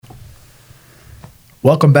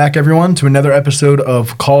Welcome back, everyone, to another episode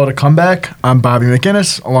of Call It a Comeback. I'm Bobby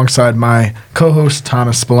McInnes, alongside my co-host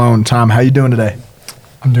Thomas Spallone. Tom, how you doing today?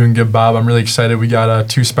 I'm doing good, Bob. I'm really excited. We got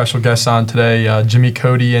two special guests on today. Jimmy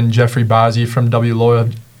Coty and Jeffrey Bozzi from W Loyal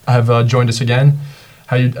have joined us again.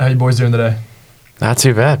 How you boys doing today? Not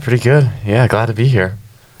too bad. Pretty good. Yeah, glad to be here.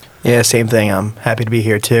 Yeah, same thing. I'm happy to be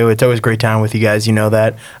here, too. It's always a great time with you guys. You know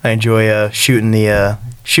that. I enjoy shooting the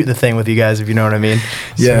thing with you guys, if you know what I mean.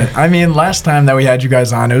 Yeah, I mean, last time that we had you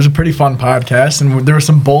guys on, it was a pretty fun podcast, and there were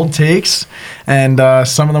some bold takes, and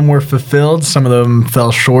some of them were fulfilled, some of them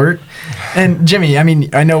fell short. And Jimmy, I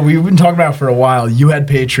mean, I know we've been talking about it for a while. You had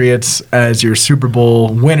Patriots as your Super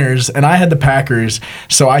Bowl winners, and I had the Packers,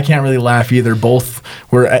 so I can't really laugh either. Both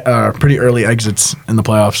were pretty early exits in the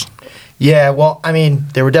playoffs. Yeah, well, I mean,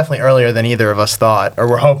 they were definitely earlier than either of us thought, or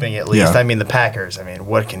we're hoping at least. Yeah. I mean, the Packers,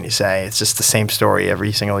 what can you say? It's just the same story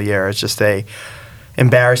every single year. It's just a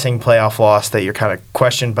embarrassing playoff loss that you're kind of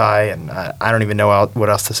questioned by, and I don't even know what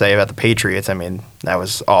else to say about the Patriots. I mean, that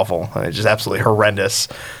was awful. Just absolutely horrendous.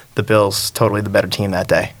 The Bills, totally the better team that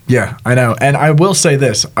day. Yeah, I know. And I will say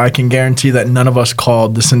this. I can guarantee that none of us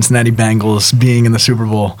called the Cincinnati Bengals being in the Super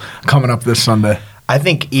Bowl coming up this Sunday. I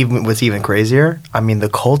think what's even crazier, the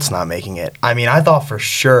Colts not making it. I thought for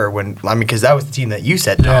sure because that was the team that you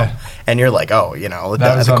said, Tom. Yeah. And you're like, that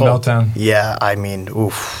was a meltdown. Yeah,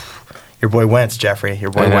 oof. Your boy Wentz, Jeffrey. Your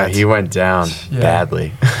boy Wentz. He went down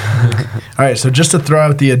badly. All right, so just to throw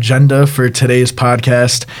out the agenda for today's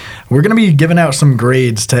podcast, we're going to be giving out some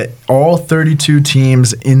grades to all 32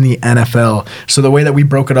 teams in the NFL. So the way that we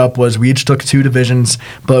broke it up was we each took two divisions,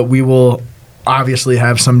 but we will obviously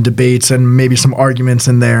have some debates and maybe some arguments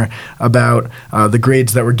in there about the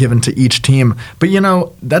grades that were given to each team. But,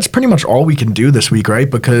 that's pretty much all we can do this week, right?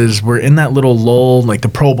 Because we're in that little lull, like the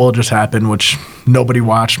Pro Bowl just happened, which nobody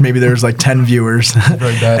watched. Maybe there's like 10 viewers.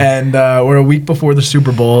 Very bad. And we're a week before the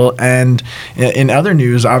Super Bowl. And in other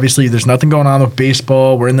news, obviously, there's nothing going on with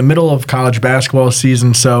baseball. We're in the middle of college basketball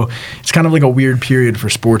season, so it's kind of like a weird period for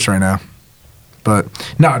sports right now. But,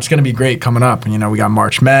 no, it's going to be great coming up. We got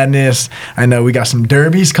March Madness. I know we got some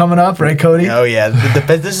derbies coming up, right, Coty? Oh, yeah.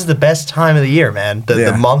 This is the best time of the year, man.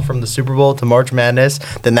 The month from the Super Bowl to March Madness.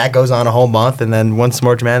 Then that goes on a whole month. And then once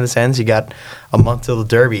March Madness ends, you got a month till the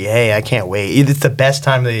Derby. Hey, I can't wait. It's the best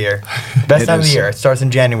time of the year. Best time of the year. It starts in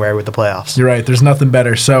January with the playoffs. You're right. There's nothing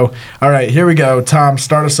better. So, all right, here we go. Tom,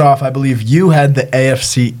 start us off. I believe you had the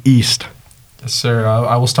AFC East. Yes, sir.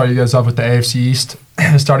 I will start you guys off with the AFC East,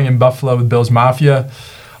 starting in Buffalo with Bills Mafia.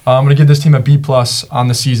 I'm going to give this team a B+ on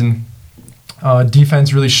the season.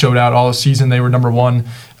 Defense really showed out all season. They were number one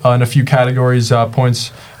in a few categories,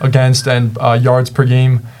 points against and yards per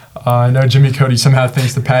game. I know Jimmy Coty somehow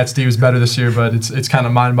thinks the Pats D was better this year, but it's kind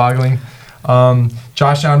of mind-boggling.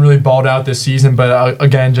 Josh Allen really balled out this season, but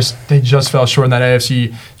again, they just fell short in that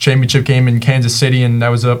AFC Championship game in Kansas City, and that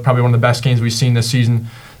was probably one of the best games we've seen this season.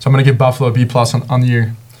 So I'm going to give Buffalo a B+ on the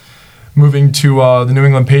year. Moving to the New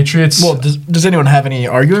England Patriots. Well, does anyone have any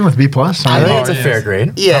arguing with B+? I think it's a fair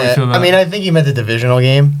grade. Yeah, I think you meant the divisional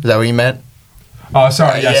game. Is that what you meant? Oh,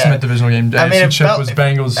 sorry. Yes, Smith divisional game. The AFC was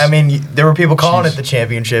Bengals. There were people calling it the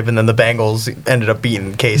championship, and then the Bengals ended up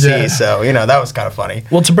beating KC. Yeah. So that was kind of funny.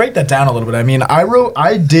 Well, to break that down a little bit,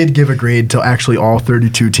 I did give a grade to actually all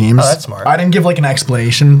 32 teams. Oh, that's smart. I didn't give like an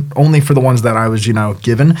explanation, only for the ones that I was,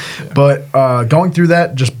 given. Yeah. But going through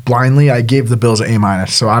that just blindly, I gave the Bills an A-.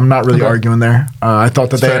 So I'm not really arguing there. I thought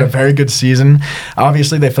that they had a very good season.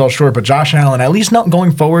 Obviously, they fell short, but Josh Allen, at least not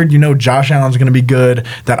going forward, Josh Allen's going to be good.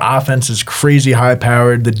 That offense is crazy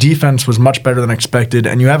high-powered. The defense was much better than expected,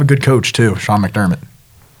 and you have a good coach too, Sean McDermott.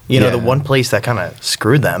 The one place that kind of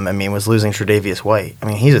screwed them, was losing Tre'Davious White.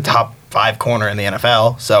 He's a top 5 corner in the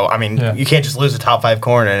NFL, so you can't just lose a top 5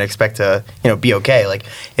 corner and expect to be okay. Like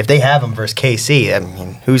if they have him versus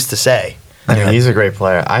KC, who's to say? He's a great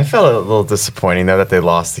player. I felt a little disappointing, though, that they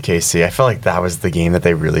lost to KC. I felt like that was the game that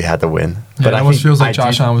they really had to win. But it almost feels like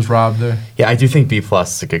Josh Allen was robbed there. Yeah, I do think B+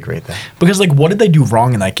 is a good grade there. Because, what did they do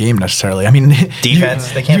wrong in that game necessarily?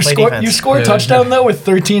 Defense. They can't play defense. You score a touchdown, though, with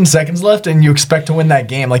 13 seconds left, and you expect to win that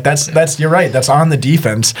game. You're right. That's on the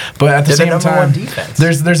defense. But at the same time,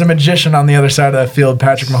 there's a magician on the other side of that field,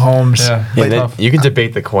 Patrick Mahomes. Yeah, you can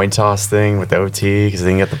debate the coin toss thing with the OT because they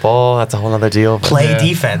didn't get the ball. That's a whole other deal. Play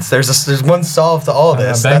defense. There's one solve to all of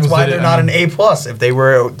this. That's why they're not an A+. If they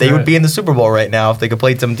would be in the Super Bowl right now if they could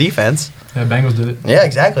play some defense. Yeah, Bengals did it. Yeah,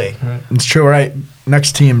 exactly. Right. It's true. All right,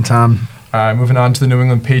 next team, Tom. All right, moving on to the New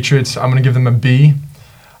England Patriots. I'm going to give them a B.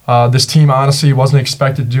 This team honestly wasn't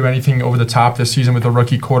expected to do anything over the top this season with a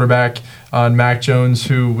rookie quarterback, Mac Jones,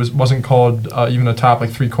 who wasn't called even a top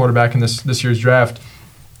 3 quarterback in this year's draft.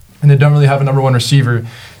 and they don't really have a number one receiver.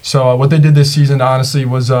 So what they did this season, honestly,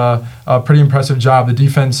 was a pretty impressive job. The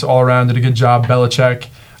defense all around did a good job. Belichick,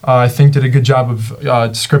 I think, did a good job of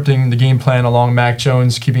scripting the game plan along Mac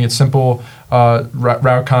Jones, keeping it simple,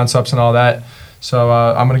 route concepts and all that. So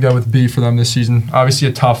I'm going to go with B for them this season. Obviously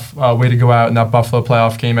a tough way to go out in that Buffalo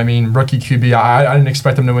playoff game. I mean, rookie QB, I didn't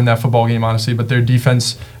expect them to win that football game, honestly, but their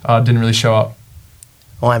defense didn't really show up.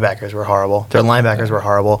 Linebackers were horrible. Their linebackers were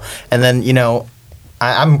horrible. And then,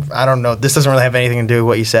 I don't know, this doesn't really have anything to do with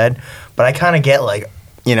what you said, but I kind of get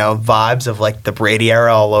vibes of the Brady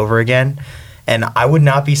era all over again. And I would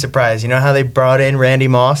not be surprised. You know how they brought in Randy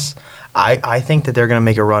Moss? I think that they're going to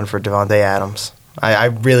make a run for Devontae Adams. I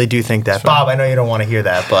really do think that. Bob, I know you don't want to hear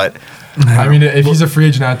that, but I mean, if he's a free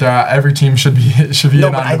agent out there, every team should be in on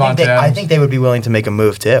Devontae Adams. I think they would be willing to make a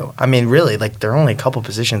move too. I mean, really, they're only a couple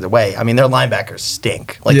positions away. I mean, their linebackers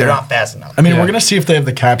stink. They're not fast enough. I mean, we're gonna see if they have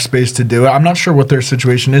the cap space to do it. I'm not sure what their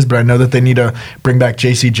situation is, but I know that they need to bring back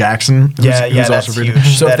J.C. Jackson. Who's that's also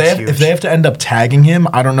huge. So if they have to end up tagging him,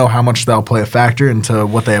 I don't know how much that'll play a factor into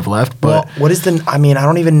what they have left. But what is I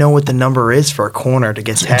don't even know what the number is for a corner to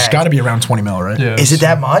get tagged. It's got to be around $20 million, right? Yeah, is it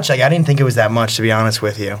that much? I didn't think it was that much, to be honest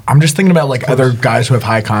with you. I'm just thinking about other guys who have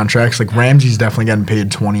high contracts. Ramsey's definitely getting paid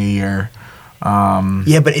 $20 a year.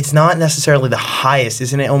 Yeah, but it's not necessarily the highest,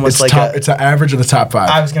 isn't it? Almost it's an average of the top 5.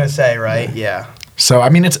 I was gonna say, right? Yeah. So I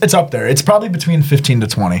mean, it's up there. It's probably between 15 to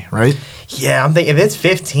 20, right? Yeah, I'm thinking if it's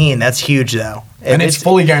 15, that's huge though. And it's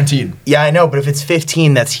fully guaranteed. Yeah, I know, but if it's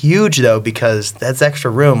 15, that's huge though because that's extra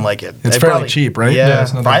room. It's fairly cheap, right? Yeah,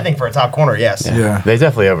 I think for a top corner, yes. Yeah. They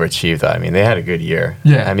definitely overachieved, though. I mean, they had a good year.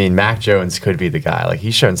 Yeah. I mean, Mac Jones could be the guy.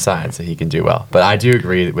 He's shown signs that he can do well. But I do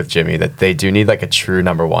agree with Jimmy that they do need a true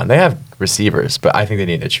number one. They have receivers, but I think they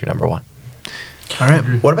need a true number one. All right.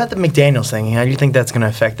 What about the McDaniels thing? How do you think that's going to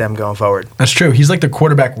affect them going forward? That's true. He's like the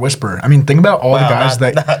quarterback whisperer. I mean, think about all the guys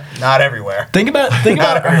not everywhere. Think about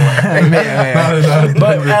not everywhere.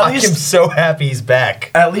 But at least I'm so happy he's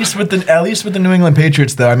back. At least with the New England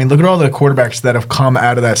Patriots, though. I mean, look at all the quarterbacks that have come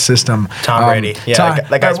out of that system. Tom Brady. Yeah,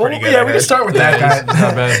 that guy's pretty good. Yeah, we can start with that guy.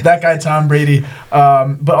 Not bad. That guy, Tom Brady.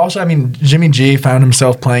 But also, I mean, Jimmy G found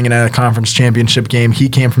himself playing in a conference championship game. He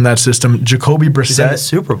came from that system. Jacoby Brissett. He's in the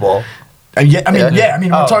Super Bowl. We're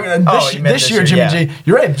talking this year. Jimmy G.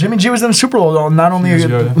 You're right. Jimmy G was in the Super Bowl not only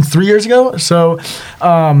 3 years ago. So,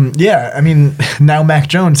 I mean, now Mac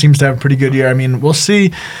Jones seems to have a pretty good year. I mean, we'll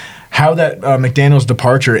see how that McDaniels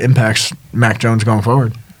departure impacts Mac Jones going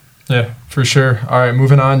forward. Yeah, for sure. All right,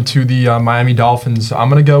 moving on to the Miami Dolphins. I'm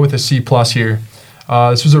going to go with a C+ here.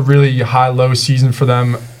 This was a really high-low season for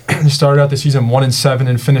them. They started out the season 1-7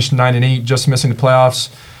 and finished 9-8, just missing the playoffs.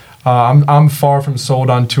 I'm far from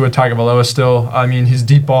sold on Tua Tagovailoa still. I mean, his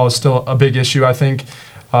deep ball is still a big issue, I think.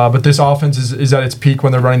 But this offense is at its peak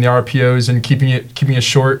when they're running the RPOs and keeping it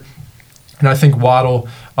short. And I think Waddle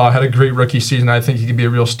had a great rookie season. I think he could be a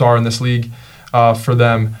real star in this league for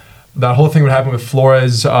them. That whole thing would happen with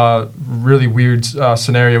Flores, really weird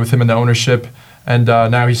scenario with him in the ownership, and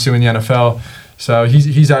now he's suing the NFL. So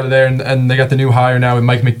he's out of there, and they got the new hire now with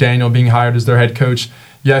Mike McDaniel being hired as their head coach.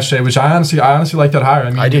 Yesterday, which I honestly like that hire.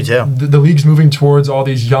 I mean, I do too. The league's moving towards all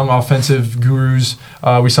these young offensive gurus.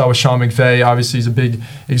 We saw with Sean McVay. Obviously, he's a big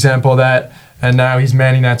example of that. And now he's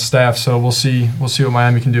manning that staff. So we'll see what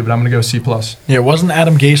Miami can do. But I'm going to go C+. Yeah, wasn't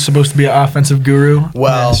Adam Gase supposed to be an offensive guru?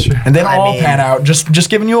 Well, and then all pan out.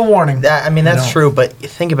 Just giving you a warning. That's true. But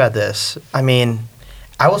think about this. I mean,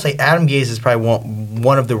 I will say Adam Gase is probably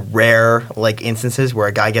one of the rare instances where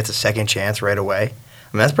a guy gets a second chance right away.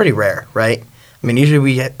 I mean, that's pretty rare, right? I mean, usually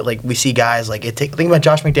we see guys think about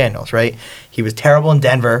Josh McDaniels, right? He was terrible in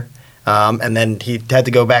Denver, and then he had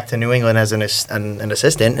to go back to New England as an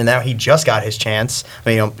assistant, and now he just got his chance.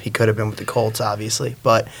 I mean, he could have been with the Colts, obviously,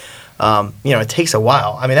 but it takes a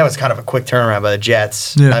while. I mean, that was kind of a quick turnaround by the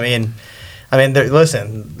Jets. Yeah. I mean,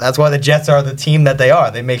 listen, that's why the Jets are the team that they are.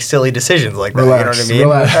 They make silly decisions like that. Relax, you know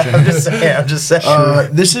what I mean? I'm just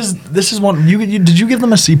saying. This is one. Did you give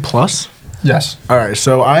them a C+? Yes. All right.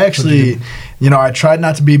 So I actually, I tried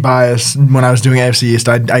not to be biased when I was doing AFC East.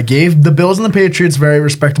 I gave the Bills and the Patriots very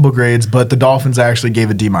respectable grades, but the Dolphins actually gave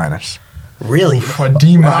a D-. Really? A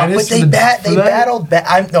D-? But they battled.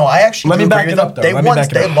 I actually. Let me back it up, though.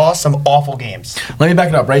 They lost some awful games. Let me back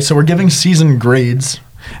it up, right? So we're giving season grades,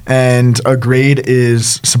 and a grade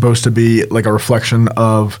is supposed to be like a reflection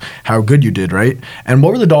of how good you did, right? And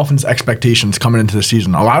what were the Dolphins' expectations coming into the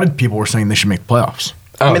season? A lot of people were saying they should make the playoffs.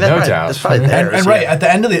 Oh, no doubt. That's probably theirs, and right at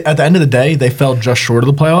the end of the day, they fell just short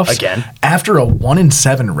of the playoffs again. After a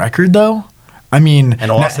 1-7 record, though, I mean, And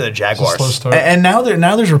lost to the Jaguars. Slow start. and now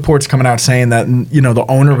there's reports coming out saying that the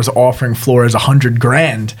owner was offering Flores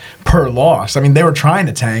 $100,000 per loss. I mean, they were trying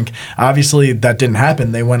to tank. Obviously, that didn't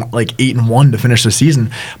happen. They went like 8-1 to finish the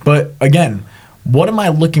season. But again, what am I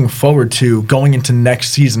looking forward to going into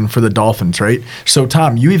next season for the Dolphins? Right. So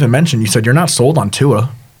Tom, you even mentioned, you said you're not sold on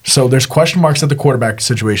Tua. So there's question marks at the quarterback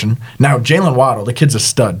situation. Now, Jalen Waddle, the kid's a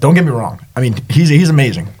stud. Don't get me wrong. I mean, he's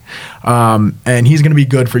amazing. And he's going to be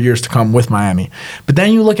good for years to come with Miami. But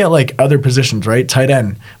then you look at like other positions, right? Tight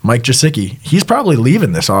end, Mike Gesicki. He's probably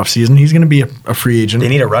leaving this offseason. He's going to be a free agent. They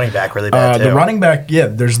need a running back really bad, too. The running back,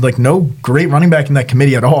 there's like no great running back in that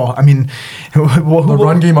committee at all. I mean, The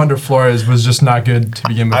run game under Flores was just not good to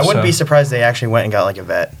begin with. I wouldn't be surprised they actually went and got like a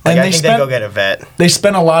vet. Like, And I think they go get a vet. They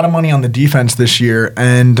spent a lot of money on the defense this year,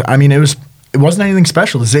 and I mean, it wasn't anything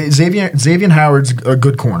special. Xavier Howard's a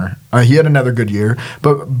good corner. He had another good year,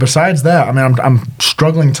 but besides that, I mean, I'm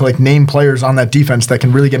struggling to like name players on that defense that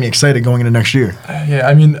can really get me excited going into next year. Yeah,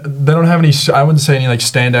 I mean, they don't have any. I wouldn't say any like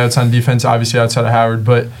standouts on defense, obviously outside of Howard.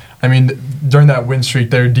 But I mean, during that win streak,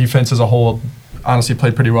 their defense as a whole honestly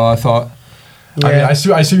played pretty well, I thought. Yeah. I mean, I see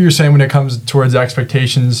what you're saying when it comes towards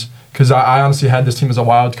expectations. Because I honestly had this team as a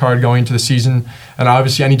wild card going into the season, and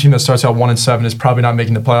obviously any team that starts out 1-7 is probably not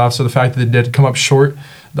making the playoffs. So the fact that they did come up short,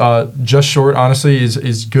 just short, honestly,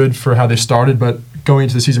 is good for how they started. But going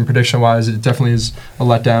into the season prediction-wise, it definitely is a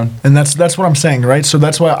letdown. And that's what I'm saying, right? So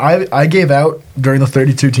that's why I gave out during the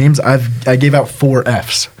 32 teams. I gave out 4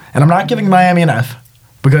 Fs, and I'm not giving Miami an F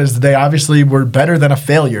because they obviously were better than a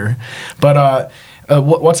failure, but.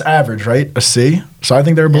 What's average, right? A C. So I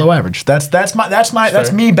think they're below average. That's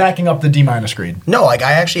me backing up the D- grade. No, like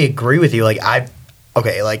I actually agree with you.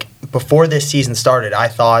 Like before this season started, I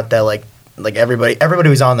thought that like everybody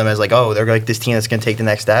was on them as like, oh, they're like this team that's going to take the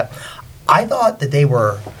next step. I thought that they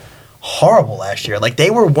were horrible last year. Like they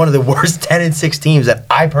were one of the worst 10-6 teams that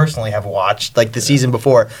I personally have watched. Like the season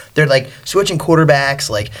before, they're like switching quarterbacks.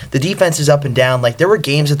 Like the defense is up and down. Like there were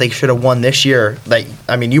games that they should have won this year. Like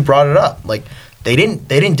I mean, you brought it up. Like. They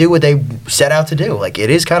didn't do what they set out to do. Like it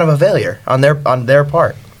is kind of a failure on their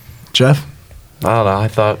part. Jeff? I don't know. I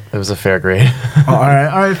thought it was a fair grade. All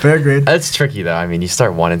right, fair grade. It's tricky though. I mean, you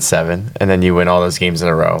start 1-7 and then you win all those games in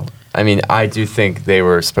a row. I mean, I do think they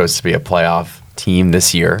were supposed to be a playoff team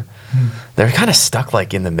this year. They're kind of stuck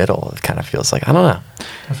like in the middle. It kind of feels like I don't know.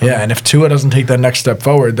 Yeah, and if Tua doesn't take that next step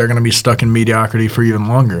forward, they're going to be stuck in mediocrity for even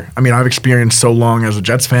longer. I mean, I've experienced so long as a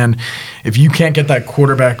Jets fan. If you can't get that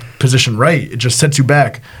quarterback position right, it just sets you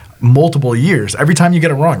back multiple years. Every time you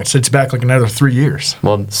get it wrong, it sets you back like another 3 years.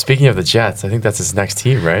 Well, speaking of the Jets, I think that's his next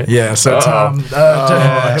team, right? Yeah, so Tom,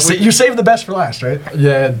 you saved the best for last, right?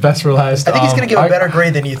 Yeah, best for last. I think he's going to give a better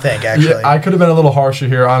grade than you think, actually. Yeah, I could have been a little harsher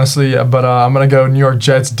here, honestly, but I'm going to go New York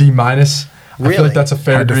Jets D-. Really? I feel like that's a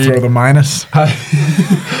fair Hard to grade. throw the minus.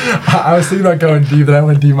 I was thinking about going D, but I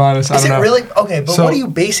went D-. I Is don't it know. really? Okay, but So- what are you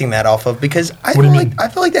basing that off of? Because I What do feel you like mean? I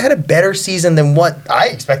feel like they had a better season than what I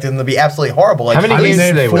expected them to be. Absolutely horrible. Like, How many I mean, games they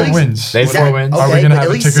did had they 4 win? wins. They had 4 wins. Okay, Are we going but to at have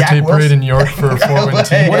a least ticker Zach tape parade Wilson- in New York for a 4-win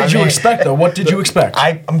team? What did you mean- expect, though? What did you expect?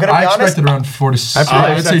 I'm going to be I honest. expected around 4 to 6. I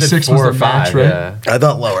I would say expected 6 4 was or the 5. max, right? Yeah. I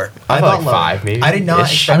thought lower. I thought like lower. 5 maybe. I did not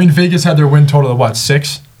Ish. expect. I mean, Vegas had their win total of what,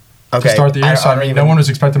 6 Okay, to start the year? So I mean, no one was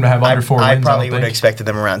expecting them to have under 4 I wins. probably I would don't have think. expected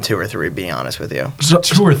them around 2 or 3. Being honest with you.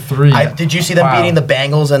 2 or 3. Did you see them Wow. beating the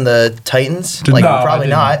Bengals and the Titans? Did Like not. No, probably I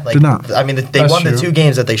not. Like, Did not. I mean, they That's won the true. 2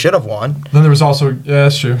 games that they should have won. Then there was also, yeah,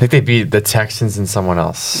 that's true. I think they beat the Texans and someone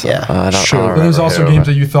else. Yeah. I don't Sure. remember But there's also who, games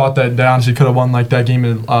but- that you thought that they honestly could have won, like that game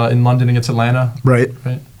in London against Atlanta. Right.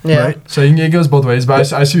 Right. Yeah. Right. So it goes both ways.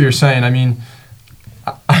 But I see what you're saying. I mean,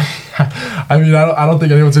 I don't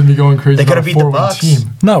think anyone's gonna be going crazy They about a could've beat the 4-win Bucks. team.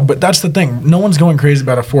 No, but that's the thing. No one's going crazy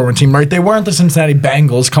about a 4-win team, right? They weren't the Cincinnati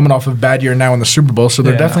Bengals coming off of a bad year now in the Super Bowl, so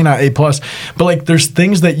they're Yeah. definitely not A+. But like, there's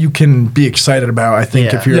things that you can be excited about. I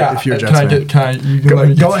think Yeah. if you're a Jets fan. You can let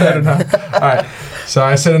me Go get ahead. or not? All right. So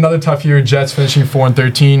I said another tough year. Jets finishing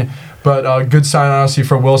 4-13, but good sign honestly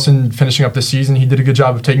for Wilson finishing up the season. He did a good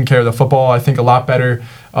job of taking care of the football. I think a lot better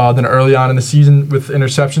than early on in the season with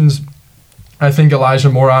interceptions. I think Elijah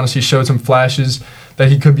Moore honestly showed some flashes that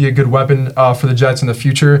he could be a good weapon for the Jets in the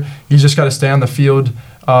future. He's just got to stay on the field.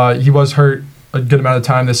 He was hurt a good amount of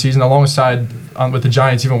time this season, alongside with the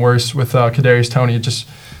Giants, even worse with Kadarius Toney.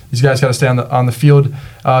 These guys got to stay on the field.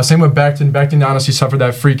 Same with Becton. Becton honestly suffered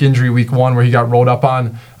that freak injury week 1 where he got rolled up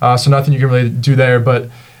on, so nothing you can really do there. But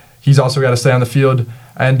he's also got to stay on the field.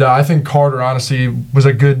 And I think Carter, honestly,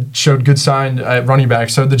 showed good sign at running back.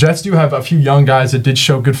 So the Jets do have a few young guys that did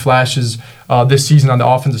show good flashes this season on the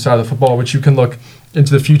offensive side of the football, which you can look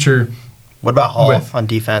into the future What about Hall With- on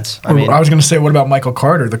defense? I was going to say, what about Michael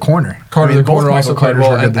Carter, the corner? Carter, I mean, the corner, both also Michael played Carters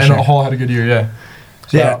well, were good and this year. Hall had a good year, yeah.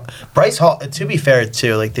 So, Yeah. Bryce Hall, to be fair,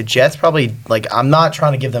 too, like the Jets probably, like, I'm not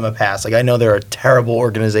trying to give them a pass. Like, I know they're a terrible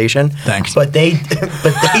organization. Thanks. But they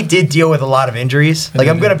did deal with a lot of injuries. Like,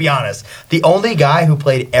 I'm going to be honest. The only guy who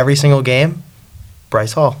played every single game,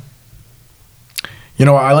 Bryce Hall. You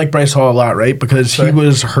know, I like Bryce Hall a lot, right? Because he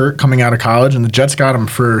was hurt coming out of college, and the Jets got him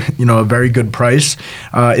for, you know, a very good price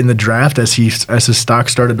in the draft as his stock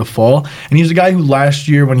started to fall. And he's a guy who last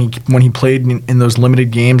year, when he played in those limited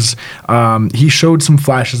games, he showed some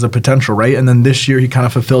flashes of potential, right? And then this year he kind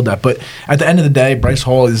of fulfilled that. But at the end of the day, Bryce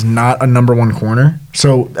Hall is not a number one corner.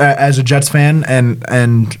 So as a Jets fan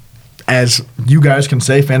and as you guys can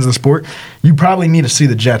say, fans of the sport, you probably need to see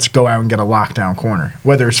the Jets go out and get a lockdown corner,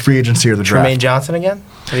 whether it's free agency or the draft. Tremaine Johnson again?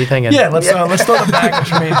 What are you thinking? Yeah, let's throw the bag at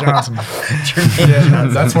Tremaine Johnson.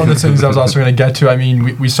 That's one of the things I was also going to get to. I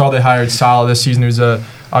mean, we saw they hired Sal this season, who's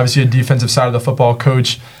obviously a defensive side of the football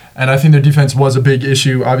coach, and I think their defense was a big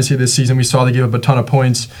issue. Obviously, this season we saw they gave up a ton of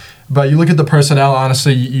points. But you look at the personnel,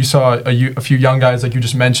 honestly, you saw a few young guys, like you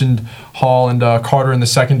just mentioned, Hall and Carter in the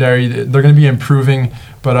secondary. They're going to be improving,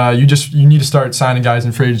 but you need to start signing guys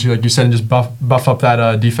in free agency, like you said, and just buff up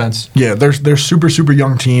that defense. Yeah, they're super, super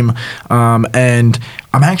young team, and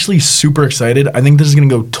I'm actually super excited. I think this is going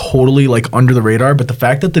to go totally like under the radar, but the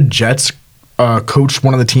fact that the Jets coached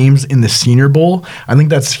one of the teams in the Senior Bowl, I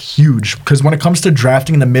think that's huge, because when it comes to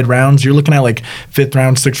drafting in the mid rounds, you're looking at like 5th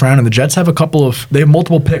round, 6th round, and the Jets have they have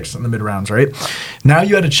multiple picks in the mid rounds, right? Now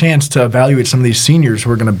you had a chance to evaluate some of these seniors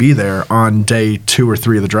who are going to be there on day 2 or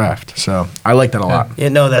 3 of the draft. So I like that a lot. Yeah,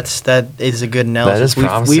 no, that is a good analysis. That is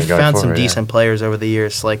promising We've going found some forward, yeah. decent players over the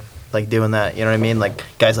years, like doing that. You know what I mean? Like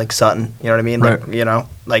guys like Sutton. You know what I mean? Like Right. you know,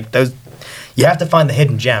 like those. You have to find the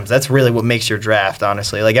hidden gems. That's really what makes your draft,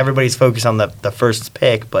 honestly. Like, everybody's focused on the first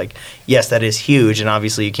pick, but, like, yes, that is huge, and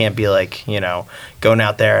obviously you can't be, like, you know, going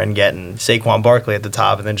out there and getting Saquon Barkley at the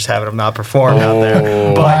top and then just having him not perform out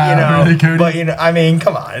there. But, Wow, really, Coty? I mean,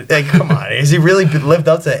 come on. Like, come on. Has he really lived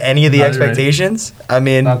up to any of the Not really. expectations? I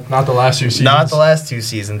mean, Not the last 2 seasons. not the last 2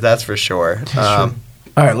 seasons, that's for sure.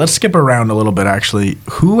 All right, let's skip around a little bit, actually.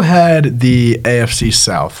 Who had the AFC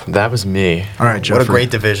South? That was me. All right, Jeffrey. What a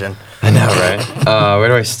great division. I know, right? Where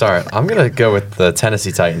do I start? I'm going to go with the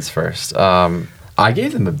Tennessee Titans first. I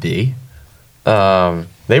gave them a B.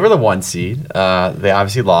 They were the 1 seed. They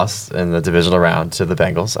obviously lost in the divisional round to the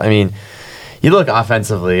Bengals. I mean, you look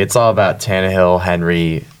offensively, it's all about Tannehill,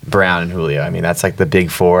 Henry, Brown, and Julio. I mean, that's like the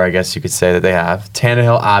big 4, I guess you could say, that they have.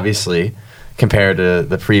 Tannehill, obviously, compared to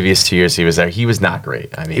the previous 2 years he was there, he was not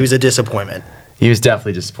great. I mean, He was a disappointment. he was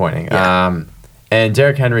definitely disappointing. Yeah. And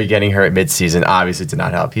Derrick Henry getting hurt midseason obviously did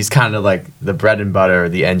not help. He's kind of like the bread and butter,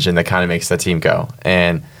 the engine that kind of makes the team go.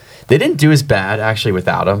 And they didn't do as bad, actually,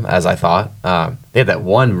 without him as I thought. They had that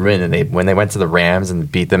one win, and when they went to the Rams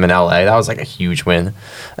and beat them in L.A., that was like a huge win.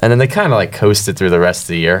 And then they kind of like coasted through the rest of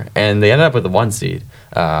the year. And they ended up with the 1 seed,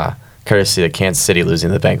 courtesy of Kansas City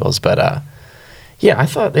losing to the Bengals. But, yeah, I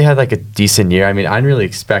thought they had like a decent year. I mean, I didn't really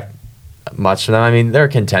expect much from them. I mean, they're a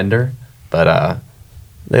contender, but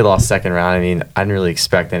they lost 2nd round. I mean, I didn't really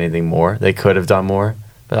expect anything more. They could have done more,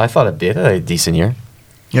 but I thought they had a decent year.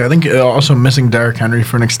 Yeah, I think also missing Derrick Henry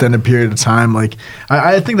for an extended period of time, like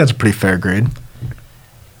I think that's a pretty fair grade.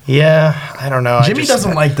 Yeah, I don't know. Jimmy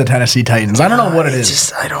doesn't like the Tennessee Titans. I don't know what it is.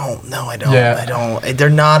 Just, I don't. Yeah. I don't. They're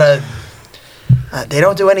not a. They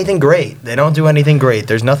don't do anything great. There's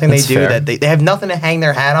nothing That's they do fair. that they have nothing to hang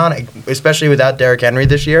their hat on, especially without Derrick Henry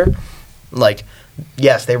this year. Like,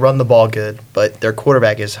 yes, they run the ball good, but their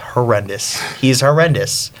quarterback is horrendous. He's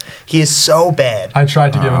horrendous. He is so bad. I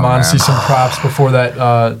tried to give him, honestly, some props before that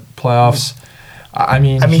playoffs. I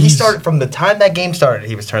mean, he started from the time that game started.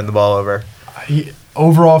 He was turning the ball over.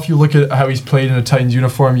 Overall, if you look at how he's played in a Titans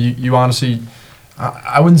uniform, you honestly,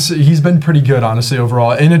 I wouldn't say he's been pretty good, honestly,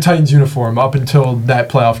 overall in a Titans uniform up until that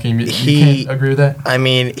playoff game. You can't agree with that? I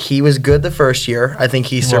mean, he was good the first year. I think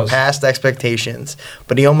he surpassed expectations,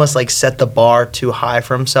 but he almost like set the bar too high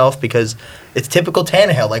for himself because it's typical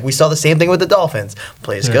Tannehill. Like we saw the same thing with the Dolphins.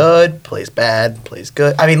 Plays good, plays bad, plays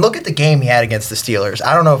good. I mean, look at the game he had against the Steelers.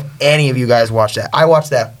 I don't know if any of you guys watched that. I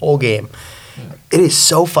watched that whole game. It is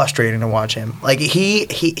so frustrating to watch him. Like he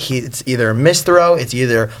it's either a missed throw, it's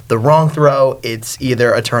either the wrong throw, it's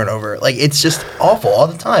either a turnover. Like it's just awful all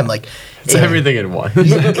the time. Like It's everything in one. He's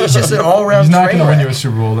just an all-around. He's not going to win wreck. you a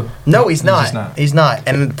Super Bowl. No, he's just not. He's not.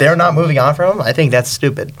 And they're not moving on from him. I think that's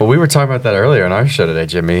stupid. Well, we were talking about that earlier on our show today,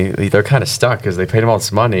 Jimmy. They're kind of stuck because they paid him all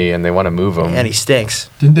this money and they want to move him. And he stinks.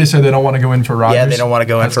 Didn't they say they don't want to go in for Rodgers? Yeah, they don't want to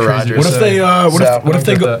go in for crazy. Rodgers. What if they? What if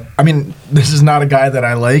they go? I mean, this is not a guy that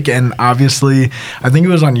I like, and obviously, I think it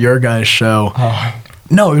was on your guys' show.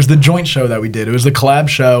 No, it was the joint show that we did. It was the collab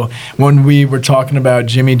show when we were talking about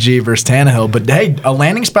Jimmy G versus Tannehill. But hey, a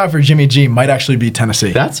landing spot for Jimmy G might actually be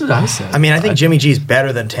Tennessee. That's what I said. I mean, I think Jimmy G's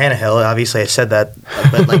better than Tannehill. Obviously, I said that.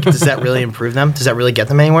 But, like, does that really improve them? Does that really get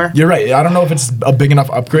them anywhere? You're right. I don't know if it's a big enough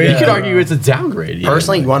upgrade. You could argue it's a downgrade. Even.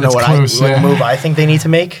 Personally, you want to know It's what close, what yeah. move I think they need to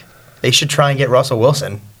make? They should try and get Russell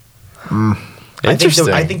Wilson. Interesting.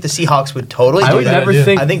 I think the Seahawks would totally I do would that. never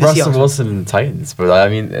think I think the Russell Seahawks- Wilson and the Titans, but I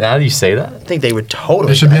mean, now that you say that, I think they would totally.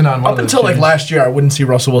 They should be do in that. on one Up of until those like teams. last year, I wouldn't see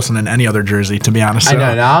Russell Wilson in any other jersey, to be honest. I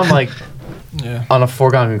know. Now I'm like Yeah. on a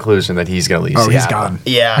foregone conclusion that he's going to leave. Oh, he's Seattle. gone.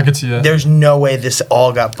 Yeah, I could see that. There's no way this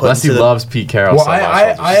all got put Unless he into the. loves Pete Carroll Well, so much.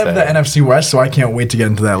 I have the NFC West, so I can't wait to get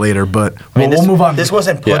into that later. But I mean, we'll move on. This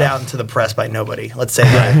wasn't put Yeah. out into the press by nobody. Let's say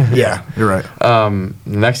that. Yeah, you're right. The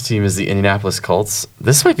next team is the Indianapolis Colts.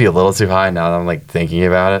 This might be a little too high now that I'm like thinking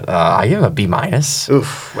about it. I give him a B minus.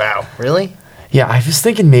 Oof! Wow. Really? Yeah, I was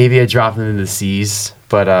thinking maybe I dropped them into the C's,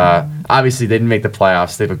 but obviously they didn't make the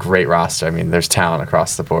playoffs. They have a great roster. I mean, there's talent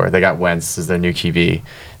across the board. They got Wentz as their new QB.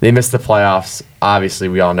 They missed the playoffs. Obviously,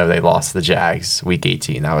 we all know they lost to the Jags week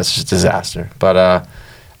 18. That was just a disaster. But,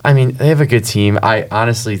 I mean, they have a good team. I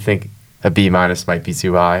honestly think a B minus might be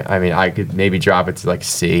too high. I mean, I could maybe drop it to like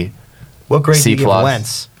C. What grade C do you give plus.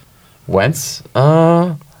 Wentz? Wentz?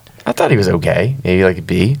 I thought he was okay. Maybe like a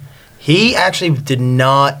B. He actually did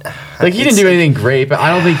not. Like, he didn't do anything great, but I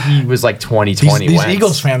don't think he was like 2020 These Wentz.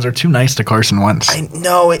 Eagles fans are too nice to Carson Wentz. I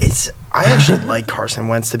know it's. I actually like Carson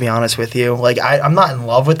Wentz, to be honest with you. Like, I'm not in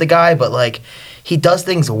love with the guy, but like, he does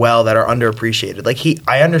things well that are underappreciated. Like,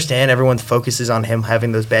 I understand everyone focuses on him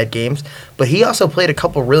having those bad games, but he also played a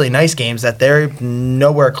couple really nice games that they're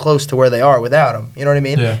nowhere close to where they are without him. You know what I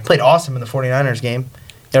mean? Yeah. He played awesome in the 49ers game.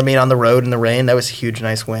 You know what I mean? On the road in the rain, that was a huge,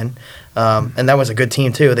 nice win. And that was a good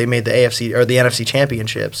team too. They made the AFC or the NFC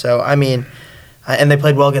Championship. So I mean, and they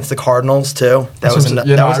played well against the Cardinals too. That was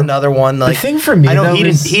another one. Like, thing for me, I know though, he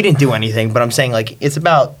is- didn't do anything, but I'm saying like it's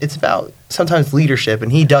about sometimes leadership, and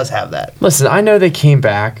he does have that. Listen, I know they came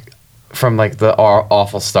back from like the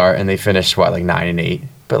awful start and they finished like 9-8,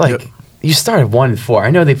 but like you started 1-4.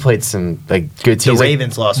 I know they played some like good The teams. Like,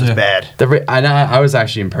 Ravens loss was Yeah. bad. I was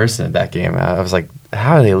actually in person at that game. I was like,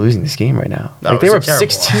 how are they losing this game right now? No, Like, they it were was up a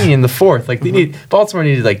terrible 16 in the fourth. Like Baltimore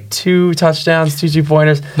needed like 2 touchdowns, 2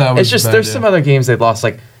 2-pointers. That was It's just bad, there's yeah. some other games they lost.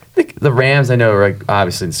 Like the Rams, I know, are like,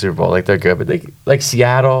 obviously in the Super Bowl, like they're good, but like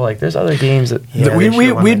Seattle, like there's other games that. Yeah, they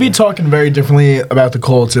should've won We'd that be game. talking very differently about the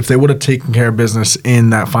Colts if they would have taken care of business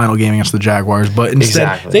in that final game against the Jaguars. But instead,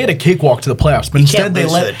 Exactly. they had a cakewalk to the playoffs. But You instead, can't they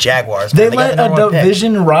lose let to the Jaguars. they man. got let the number a one pick.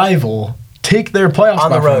 division rival take their playoff On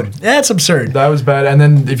the spot from road. them. That's absurd. That was bad. And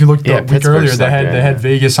then if you looked Yeah, the week Pittsburgh earlier, sucked, they had yeah.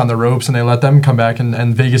 Vegas on the ropes and they let them come back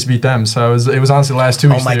and Vegas beat them. So it was honestly the last 2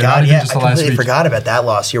 Oh weeks. my of the year, God! not even Yeah, just I the last completely week. forgot about that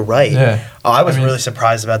loss. You're right. Yeah. Oh, I was I mean- really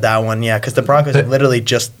surprised about that one. Yeah, because the Broncos had literally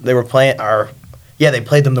they were playing they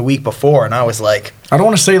played them the week before, and I was like, I don't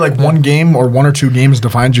want to say like one game or 1 or 2 games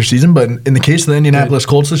defines your season, but in the case of the Indianapolis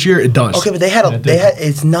Colts this year, it does. okay, but they had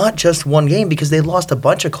it's not just one game because they lost a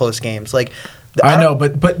bunch of close games. Like, I know,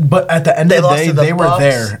 but at the end They of the lost day, to the they were Bucks.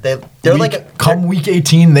 there. They're like come week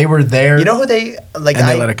 18, they were there. You know who they like? And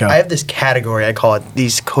they let it go. I have this category. I call it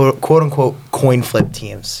these quote unquote coin flip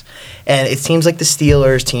teams, and it seems like the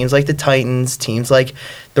Steelers, teams like the Titans, teams like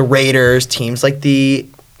the Raiders, teams like the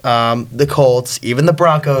Colts, even the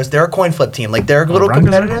Broncos. They're a coin flip team. Like they're a little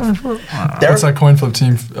Broncos are competitive. What's that coin flip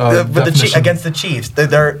team? But definition? against the Chiefs,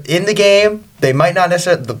 they're in the game. They might not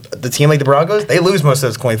necessarily the team like the Broncos. They lose most of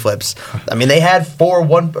those coin flips. I mean, they had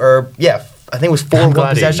 4-1 I think it was 4 I'm 1 glad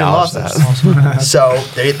he possession acknowledged losses. So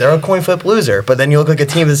they're a coin flip loser. But then you look like a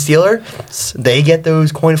team of the Steelers, they get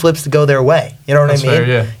those coin flips to go their way. You know what That's I mean? fair,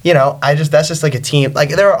 yeah. You know, that's just like a team. Like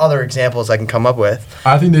there are other examples I can come up with.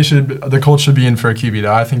 I think the Colts should be in for a QB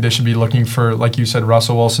though. I think they should be looking for, like you said,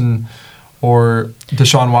 Russell Wilson or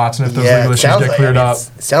Deshaun Watson if those legal issues get cleared up.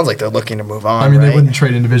 It sounds like they're looking to move on. I mean, right? they wouldn't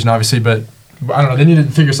trade in division obviously, but I don't know. They need to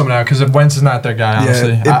figure something out because if Wentz is not their guy,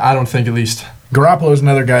 honestly, I don't think at least. Garoppolo is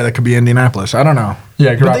another guy that could be Indianapolis. I don't know.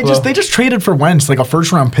 Yeah, But Garoppolo. they just traded for Wentz, like a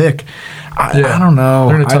first-round pick. I Yeah. don't know.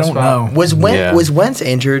 They're in a I tough don't spot. know. Was Wentz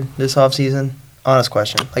injured this offseason? Honest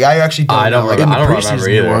question. Like I actually don't I don't know. remember. I don't preseason remember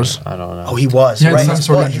he either. was. I don't know. Oh, he was. Yeah, right? some His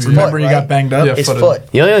sort of foot, his injury. foot, Remember he right? got banged up? Yeah, His footed.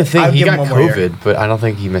 foot. The only other thing, I would he give got him one more year. COVID, but I don't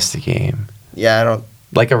think he missed a game. Yeah, I don't.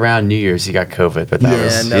 like around New Year's, he got COVID, but he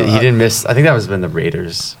didn't miss. I think that was when the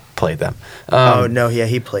Raiders played them.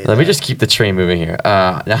 He played. Let me just keep the train moving here.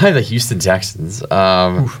 Now I have the Houston Texans.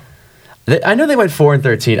 I know they went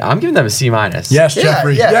 4-13. I'm giving them a C-. Yes,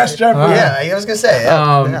 Jeffrey. Yes, Jeffrey. I was gonna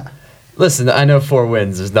say. Listen, I know 4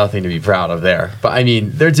 wins. There's nothing to be proud of there. But, I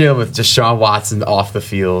mean, they're dealing with Deshaun Watson off the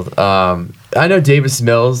field. I know Davis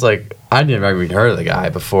Mills, I didn't ever even heard of the guy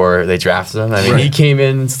before they drafted him. I mean, he came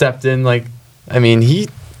in, stepped in,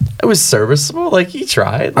 it was serviceable. He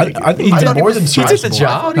tried. I think he did more than serviceable. He did the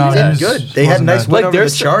job. He did good. They had a nice win over the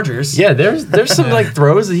Chargers. Yeah, there's some,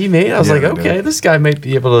 throws that he made. I was okay, this guy might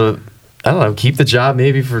be able to, I don't know, keep the job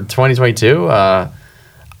maybe for 2022. I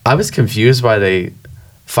was confused why they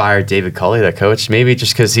fired David Culley, the coach. Maybe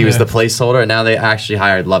just because he was the placeholder, and now they actually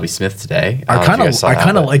hired Lovie Smith today. I kind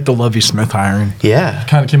of like the Lovie Smith hiring. Yeah,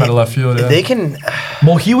 kind of came out of left field. Yeah. They can.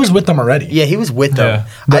 Well, he was with them already. Yeah, he was with them.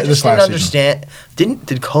 I just didn't understand.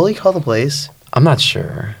 Did Culley call the plays? I'm not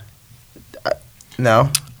sure. No.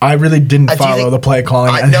 I really didn't follow the play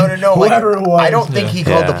calling. No. Whatever it was. I don't think he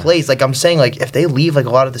called the plays. I'm saying, if they leave a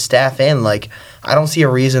lot of the staff in, I don't see a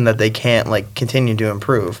reason that they can't continue to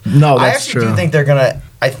improve. No, that's true. I actually do think they're gonna.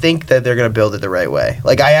 I think that they're gonna build it the right way.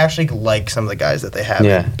 I actually like some of the guys that they have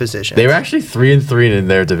in position. They were actually 3-3 in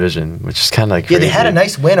their division, which is kind of crazy. Yeah, they had a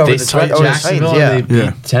nice win over the Jacksonville. Titans.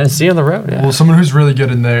 They beat Tennessee on the road. Yeah. Well, someone who's really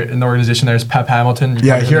good in the organization there is Pep Hamilton.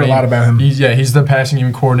 Yeah, I hear a lot about him. He's the passing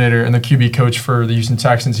game coordinator and the QB coach for the Houston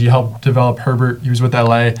Texans. He helped develop Herbert. He was with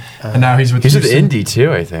LA, and now he's with Houston. He's with Indy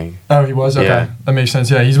too, I think. Oh, he was? Okay. Yeah. That makes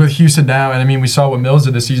sense. Yeah, he's with Houston now, and we saw what Mills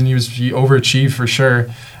did this season. He overachieved for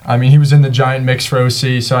sure. He was in the giant mix for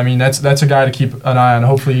OC, so that's a guy to keep an eye on.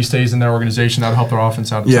 Hopefully, he stays in their organization. That'll help their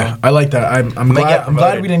offense out. Yeah, I like that. I'm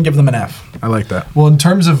glad we didn't give them an F. I like that. Well, in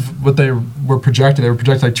terms of what they were projected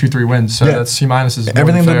 2-3 wins, so that's C- is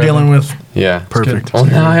everything they're dealing with. Yeah, perfect. Well,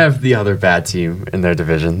 now I have the other bad team in their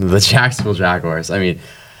division, the Jacksonville Jaguars. I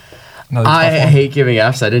hate giving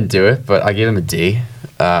Fs. I didn't do it, but I gave them a D.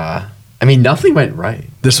 Nothing went right.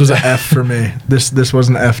 This was an F for me. This was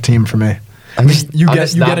an F team for me. You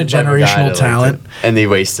get a generational talent, and they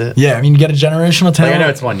waste it. Yeah, you get a generational talent. I know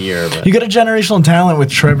it's 1 year, but you get a generational talent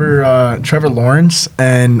with Trevor Lawrence,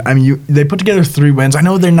 and they put together 3 wins. I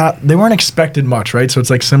know they weren't expected much, right? So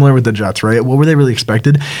it's similar with the Jets, right? What were they really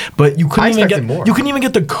expected? But you couldn't even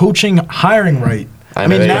get the coaching hiring right.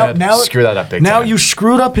 Now screw that up big now time. You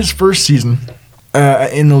screwed up his first season.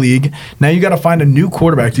 In the league. Now you got to find a new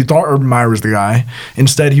quarterback. You thought Urban Meyer was the guy.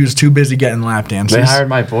 Instead, he was too busy getting lap dances. They hired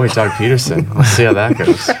my boy, Doug Peterson. Let's see how that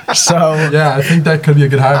goes. So yeah, I think that could be a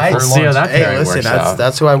good hire. See how that pairing works out.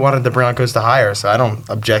 That's who I wanted the Broncos to hire, so I don't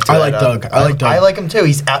object to that. I like Doug. I like him too.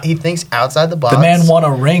 He thinks outside the box. The man won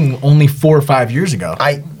a ring only 4 or 5 years ago.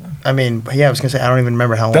 I was gonna say I don't even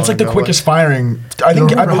remember how long. That's the quickest firing. I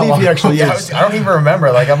believe he actually is. I don't even remember.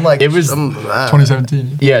 It was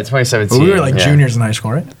 2017. Yeah, 2017. Well, we were juniors in high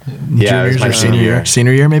school, right? Yeah, juniors or senior year.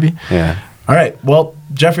 Senior year, maybe. Yeah. All right. Well,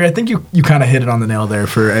 Jeffrey, I think you kind of hit it on the nail there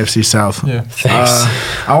for AFC South. Yeah.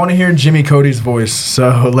 Thanks. I want to hear Jimmy Cody's voice,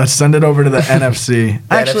 so let's send it over to the NFC.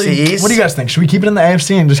 Actually, NFC East? What do you guys think? Should we keep it in the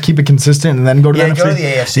AFC and just keep it consistent and then go to the NFC? Go to the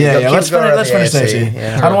AFC. Yeah. Let's finish AFC.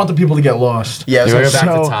 Yeah. I don't want the people to get lost. Yeah. You want to go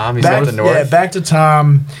back to Tom? He's at the North. Yeah, back to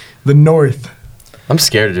Tom, the North. I'm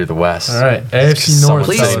scared to do the West. All right, AFC North.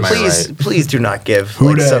 Please do not give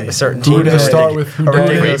a certain team. We're going to start with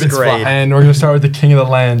Ravens grade. And we're going to start with the king of the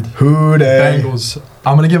land. Hooday. Bengals.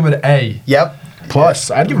 I'm going to give them an A. Yep. Plus.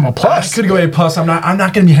 I'd give them a plus. I could go A+. I'm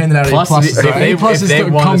not going to be handing out plus, A+. A+ is they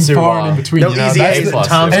come won the far in between. No easy A+.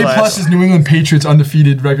 A+ is New England Patriots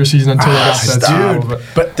undefeated regular season until they got that dude.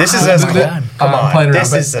 But this is as good. Come on.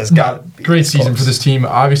 This is as good. Great season for this team.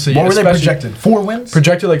 Obviously, what were they projected? 4 wins?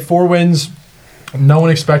 Projected 4 wins. No one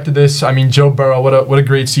expected this. Joe Burrow, what a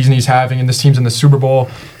great season he's having, and this team's in the Super Bowl.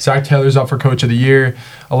 Zach Taylor's up for Coach of the Year.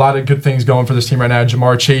 A lot of good things going for this team right now.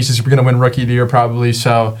 Jamar Chase is going to win Rookie of the Year probably,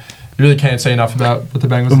 so you really can't say enough about what the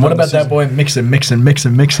Bengals. And what about that boy Mixon?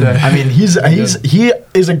 Yeah. He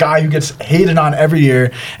is a guy who gets hated on every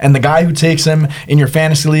year, and the guy who takes him in your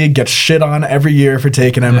fantasy league gets shit on every year for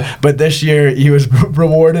taking him. Yeah. But this year he was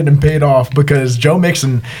rewarded and paid off because Joe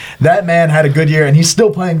Mixon, that man had a good year, and he's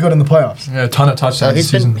still playing good in the playoffs. Yeah, a ton of touchdowns this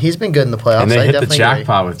season. He's been good in the playoffs. And they hit the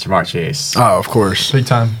jackpot with Jamar Chase. Oh, of course, big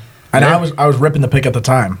time. And I was ripping the pick at the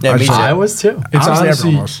time. Yeah, I was too. It's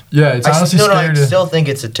honestly scary. I still think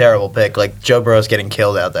it's a terrible pick. Joe Burrow's getting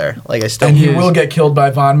killed out there. And he will get killed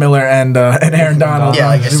by Von Miller and Aaron Donald. Yeah,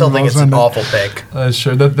 I still think it's an awful pick. That's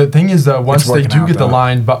true. The thing is, though, once they do get the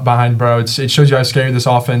line behind Burrow, it shows you how scary this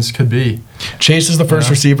offense could be. Chase is the first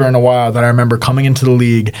receiver in a while that I remember coming into the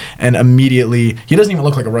league, and immediately he doesn't even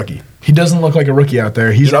look like a rookie. He doesn't look like a rookie out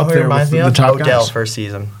there. He's You know up who he there with reminds me the of? top Odell guys. first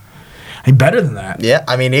season. Hey, better than that. Yeah,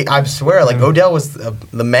 I mean, I swear, like Odell was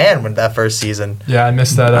the man with that first season. Yeah, I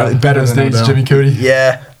missed that. Better those than days, Odell. Jimmy Coty.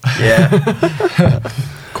 Yeah, yeah.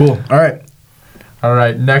 Cool. All right. All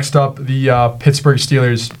right, next up, the Pittsburgh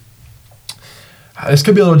Steelers. This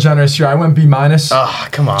could be a little generous here. I went B-. Oh,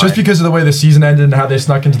 come on. Just because of the way the season ended and how they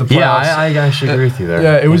snuck into the playoffs. Yeah, I actually agree with you there.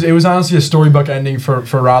 Yeah, it was honestly a storybook ending for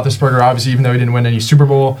Roethlisberger, obviously, even though he didn't win any Super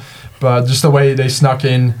Bowl. But just the way they snuck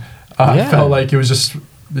in, felt like it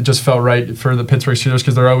just felt right for the Pittsburgh Steelers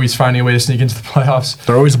because they're always finding a way to sneak into the playoffs.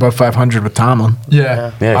 They're always above 500 with Tomlin.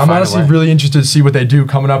 Yeah. Yeah, I'm find a honestly way. really interested to see what they do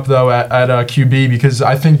coming up, though, at QB because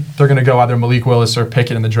I think they're going to go either Malik Willis or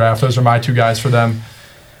Pickett in the draft. Those are my two guys for them.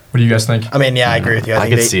 What do you guys think? I mean, yeah, I agree with you. I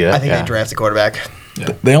think could see it, I think yeah. they draft a quarterback.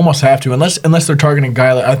 They almost have to, unless they're targeting a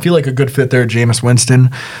guy. I feel like a good fit there, Jameis Winston.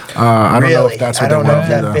 I don't know if that's what they I don't know want if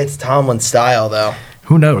to do, that though. fits Tomlin's style, though.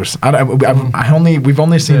 Who knows? We've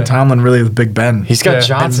only seen Tomlin really with Big Ben. He's got Yeah.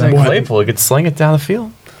 Johnson and What? Claypool. He could sling it down the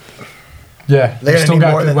field. Yeah, They're they still gonna need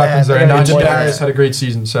got more good than weapons that. there. They're gonna Najee need more than Harris that. had a great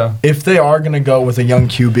season, so. If they are going to go with a young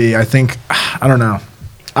QB, I think I don't know.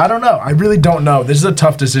 I really don't know. This is a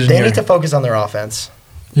tough decision. They here. need to focus on their offense.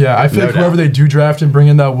 Yeah, I feel No like whoever doubt. they do draft and bring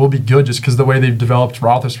in, though, will be good just because the way they've developed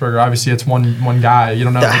Roethlisberger. Obviously, it's one guy. You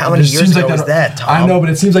don't know. How It many just years seems ago like was that, Tom? I know, but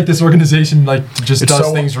it seems like this organization just It's does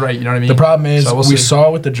so- things right. You know what I mean? The problem is So we'll we see.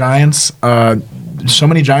 saw with the Giants. So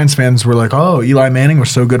many Giants fans were like, "Oh, Eli Manning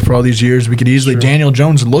was so good for all these years. We could easily." True. Daniel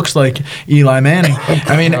Jones looks like Eli Manning.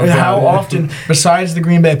 I mean, No doubt, how yeah. often, besides the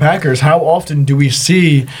Green Bay Packers, how often do we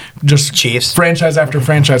see just Chiefs. franchise after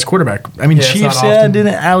franchise quarterback? I mean, Yeah, it's Chiefs. not Yeah, often.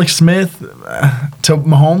 didn't Alex Smith to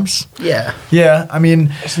Mahomes? Yeah. Yeah, I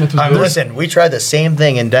mean, Smith was good. Listen, we tried the same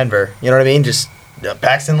thing in Denver. You know what I mean? Just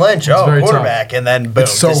Paxton Lynch, very quarterback, and then boom,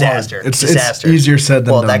 It's so hard. disaster. It's disaster. easier said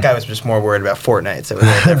than well, done. that guy was just more worried about Fortnite, so it was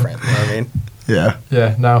very different. You know what I mean? yeah.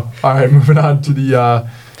 Yeah, no. All right, moving on to the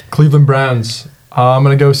Cleveland Browns. I'm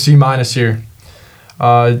going to go C- here.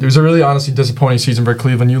 It was a really honestly disappointing season for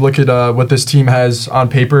Cleveland. You look at what this team has on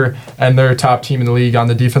paper, and they're a top team in the league on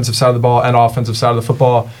the defensive side of the ball and offensive side of the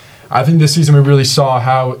football. I think this season we really saw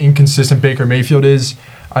how inconsistent Baker Mayfield is.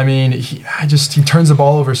 I mean, he turns the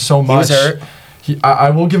ball over so much. He was hurt. I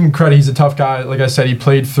will give him credit. He's a tough guy. Like I said, he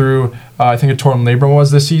played through, I think, a torn labrum was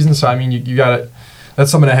this season. So, I mean, you got to – that's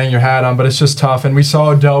something to hang your hat on. But it's just tough. And we saw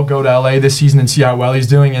Odell go to L.A. this season and see how well he's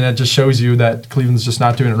doing. And it just shows you that Cleveland's just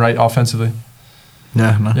not doing it right offensively.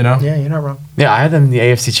 Yeah, no. You know? Yeah, you're not wrong. Yeah, I had them in the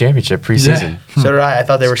AFC Championship preseason. So did I. I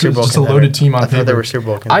thought they were It's Super Bowl just a contenders. loaded team on I thought they paper. were Super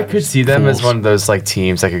Bowl I contenders. could see them as Fools. one of those like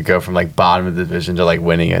teams that could go from like bottom of the division to like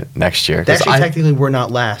winning it next year. They 'Cause actually I- technically were not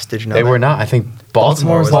last. Did you know they that? were not. I think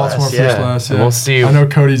Baltimore was Baltimore last. Baltimore Yeah. first last, And yeah. we'll see. I know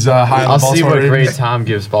Cody's high on the I'll see Baltimore what grade Ravens. Tom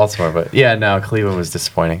gives Baltimore, but yeah, no, Cleveland was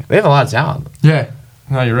disappointing. They have a lot of talent. Yeah.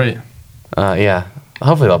 No, you're right. Yeah,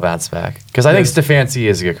 hopefully they'll bounce back because I think Stefanski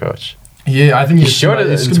is a good coach. Yeah, I think He showed it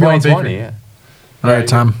in it's gonna be on 2020. Baker. Yeah. All right,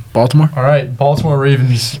 Tom. Baltimore. All right, Baltimore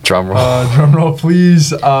Ravens. Drum roll. Drum roll,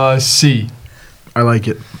 please. C. I like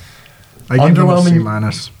it. I give them a Underwhelming. C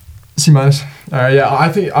minus. C minus. All right, yeah.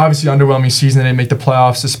 I think obviously underwhelming season. They didn't make the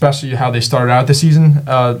playoffs, especially how they started out the season.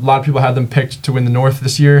 A lot of people had them picked to win the North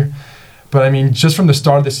this year. But, I mean, just from the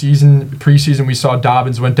start of the season, preseason, we saw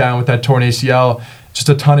Dobbins went down with that torn ACL. Just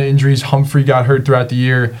a ton of injuries. Humphrey got hurt throughout the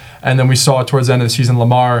year. And then we saw towards the end of the season,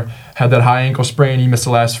 Lamar had that high ankle sprain. He missed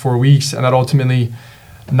the last 4 weeks, and that ultimately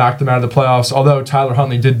knocked them out of the playoffs. Although Tyler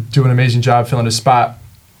Huntley did do an amazing job filling his spot.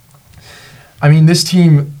 I mean, this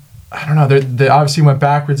team, I don't know, they obviously went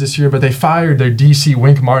backwards this year, but they fired their DC,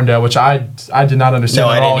 Wink Martindale, which I did not understand No,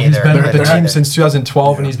 I at all. didn't He's either. been with the There- team since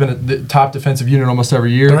 2012, and he's been at the top defensive unit almost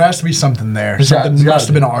every year. There has to be something there. There's Something gotta must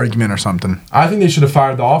have be. been an argument or something. I think they should have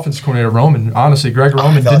fired the offense coordinator, Roman. Honestly, Greg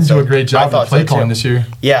Roman thought didn't so. do a great I job of thought play so, calling too. this year.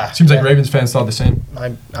 Yeah. Seems like yeah. Ravens fans thought the same.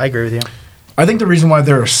 I agree with you. I think the reason why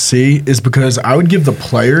they're a C is because I would give the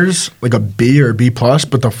players like a B or a B plus,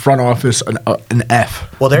 but the front office an F.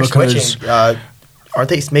 Well, they're because- switching. Aren't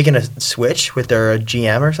they making a switch with their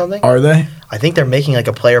GM or something? Are they? I think they're making like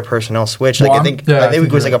a player personnel switch. Like Well, I think yeah, I it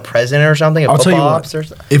think was you're like a president or something. I'll tell you football what. ops or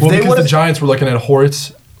something. If Well, they because would the have, Giants were looking at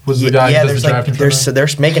Horitz was the guy who does there's the like drafting for them. they're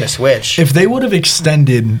making a switch. if they would have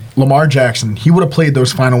extended Lamar Jackson, he would have played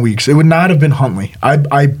those final weeks. It would not have been Huntley.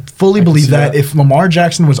 I fully believe see that that. if Lamar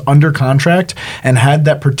Jackson was under contract and had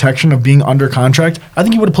that protection of being under contract, I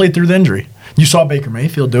think he would have played through the injury. You saw Baker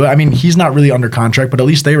Mayfield do it. I mean, he's not really under contract, but at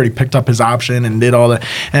least they already picked up his option and did all that.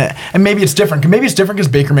 And maybe it's different. Maybe it's different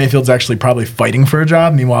because Baker Mayfield's actually probably fighting for a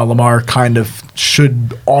job. Meanwhile, Lamar kind of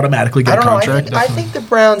should automatically I get a don't know. contract. I think the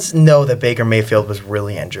Browns know that Baker Mayfield was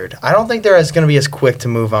really injured. I don't think they're going to be as quick to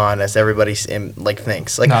move on as everybody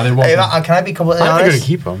thinks. Like, No, they won't hey, be. can I be completely I think they're honest? gonna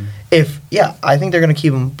keep him. I think they're going to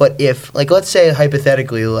keep him. But if, like, let's say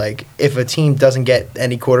hypothetically, like, if a team doesn't get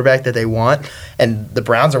any quarterback that they want, and the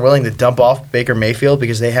Browns are willing to dump off Baker Mayfield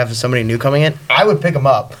because they have somebody new coming in, I would pick him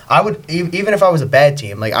up. I would, even if I was a bad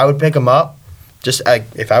team, like, I would pick him up. Just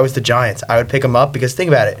if I was the Giants, I would pick him up because think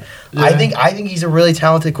about it. Yeah. I think he's a really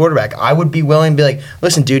talented quarterback. I would be willing to be like,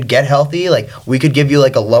 listen, dude, get healthy. Like, we could give you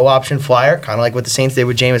like a low option flyer, kind of like what the Saints did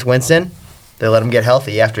with Jameis Winston. They let him get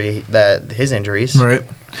healthy after his injuries. Right.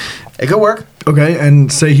 It could work. Okay,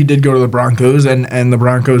 and say he did go to the Broncos, and the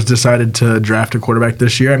Broncos decided to draft a quarterback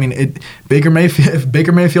this year. I mean, if Baker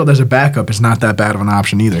Mayfield as a backup is not that bad of an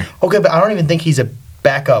option either. Okay, but I don't even think he's a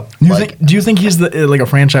backup. Do you think he's like a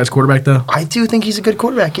franchise quarterback though? I do think he's a good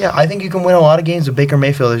quarterback. Yeah, I think you can win a lot of games with Baker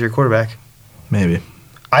Mayfield as your quarterback. Maybe.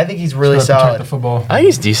 I think he's really solid. The football. I think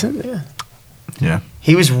he's decent. Yeah. Yeah.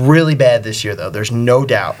 He was really bad this year, though. There's no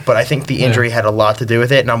doubt. But I think the injury had a lot to do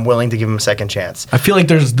with it, and I'm willing to give him a second chance. I feel like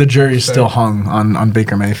the jury's still hung on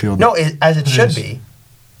Baker Mayfield. No, as it should be.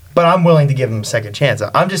 But I'm willing to give him a second chance.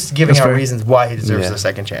 I'm just giving out reasons why he deserves a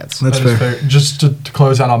second chance. That's fair. Just to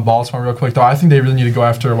close out on Baltimore real quick, though, I think they really need to go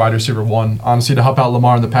after a wide receiver one, honestly, to help out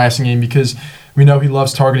Lamar in the passing game because we know he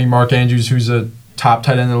loves targeting Mark Andrews, who's a top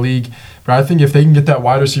tight end in the league. But I think if they can get that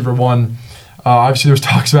wide receiver one, obviously there was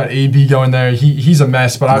talks about AB going there. He's a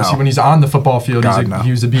mess, but obviously when he's on the football field,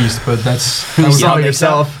 he was a beast. But that was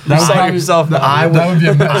yourself. That would be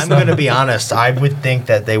a mess. I'm going to be honest. I would think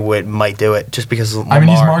that they might do it just because of Lamar. I mean,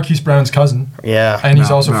 he's Marquise Brown's cousin. Yeah. And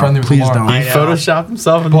he's also friendly with Lamar. Don't. He photoshopped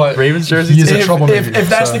himself in the Ravens jersey. He is a troublemaker. If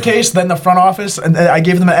that's the case, then the front office, and I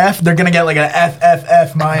gave them an F, they're going to get like an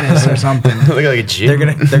F minus or something. Look like a G. They're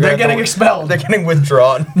getting expelled. They're getting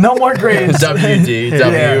withdrawn. No more grades. WD,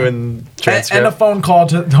 W, and transcript. And a phone call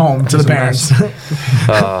to home to the parents. You're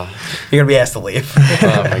going to be asked to leave.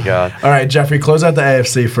 Oh, my God. All right, Jeffrey, close out the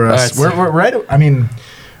AFC for us. We're right. I mean,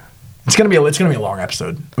 it's gonna be a long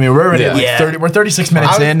episode. I mean, we're already at like 30. We're 36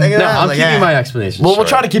 minutes in. No, I'm keeping my explanation. We'll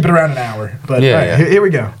try to keep it around an hour. But here we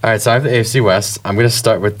go. All right, so I have the AFC West. I'm gonna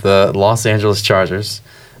start with the Los Angeles Chargers.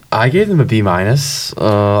 I gave them a B minus.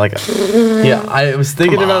 I was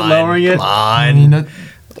thinking about lowering it. Come on.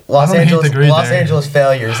 Los Angeles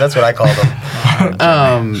failures. That's what I call them.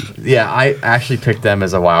 I actually picked them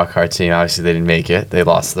as a wild card team. Obviously, they didn't make it. They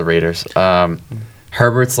lost to the Raiders.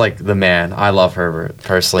 Herbert's like the man. I love Herbert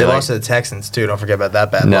personally. They lost to the Texans too. Don't forget about that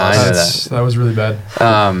bad loss. I know that was really bad.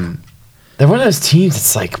 They're one of those teams.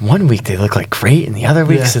 It's like one week they look like great, and the other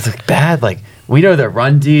weeks they look bad. Like we know their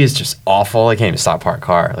run D is just awful. They can't even stop park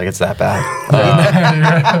car. Like it's that bad.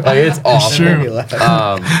 Like it's awful.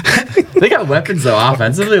 They got weapons though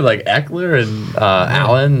offensively, like Eckler and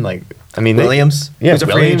Allen. Like I mean, Williams. He's a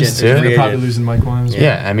free agent too. They're probably losing Mike Williams.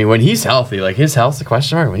 Yeah, I mean when he's healthy, like his health's a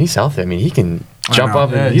question mark. When he's healthy, I mean he can jump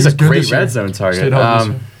up. And he's a great red zone target.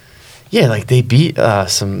 Yeah, like they beat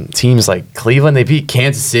some teams like Cleveland. They beat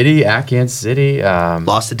Kansas City at Kansas City.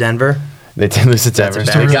 Lost to Denver. They did lose to Denver.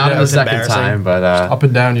 They got them the second time, but up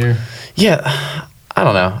and down year. Yeah, I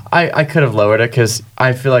don't know. I could have lowered it because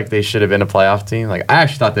I feel like they should have been a playoff team. Like I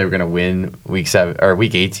actually thought they were going to win week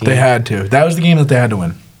 18. They had to. That was the game that they had to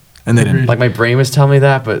win. And they didn't. Like my brain was telling me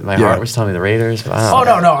that, but my heart was telling me the Raiders.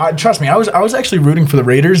 But no! Trust me, I was actually rooting for the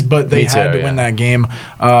Raiders, but they had to win that game.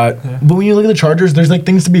 But when you look at the Chargers, there's like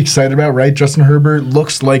things to be excited about, right? Justin Herbert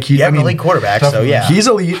looks like he's an elite quarterback, so yeah, he's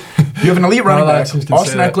elite. You have an elite running back.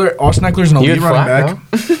 Austin Eckler's an elite running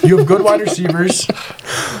back. You have good wide receivers,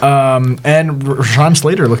 and Rashawn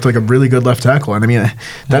Slater looked like a really good left tackle. And I mean,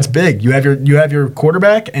 that's big. You have your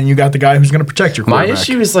quarterback, and you got the guy who's going to protect your quarterback. My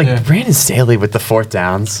issue is Brandon Staley with the fourth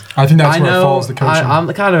downs. I think that's where it falls. The coaching.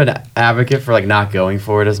 I'm kind of an advocate for not going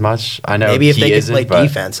for it as much. I know maybe if they could play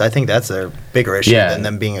defense, I think that's a bigger issue than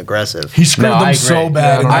them being aggressive. He screwed them so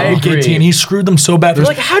bad in Week 18. He screwed them so bad. They're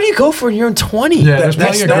like, how do you go for it in your own 20? Yeah, there's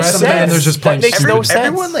playing aggressive and there's just playing makes no sense.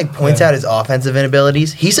 Everyone points out his offensive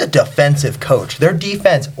inabilities. He's a defensive coach. Their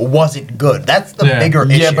defense wasn't good. That's the bigger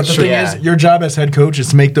issue. Yeah, but the thing is, your job as head coach is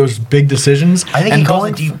to make those big decisions. I think he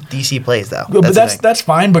calls the DC plays though. But that's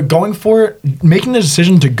fine. But going for it, making the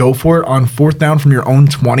decision to go for it on fourth down from your own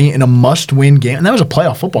 20 in a must-win game, and that was a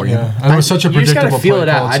playoff football game. Yeah, and it was such a predictable. You just gotta feel it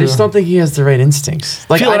out. I just don't think he has the right instincts.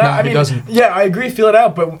 Feel it out. He doesn't. Yeah, I agree. Feel it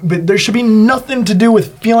out, but there should be nothing to do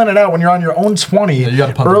with feeling it out when you're on your own 20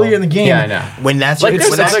 earlier in the game. Yeah, I know. When that's when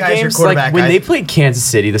they played Kansas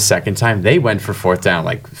City the second time, they went for fourth down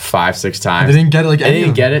 5-6 times. They didn't get it. They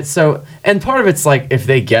didn't get it. So, and part of it's if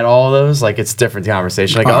they get all of those, it's different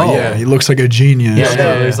conversation. Yeah, he looks like a genius.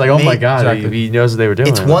 Yeah, it's oh my god, he knows what they were doing.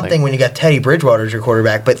 It's one thing when you got Teddy Bridgewater as your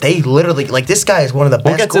quarterback, but they literally this guy is one of the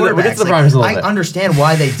best quarterbacks. We'll get to the Broncos a little bit. I understand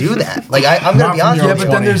why they do that. I'm going to be honest with you. Yeah,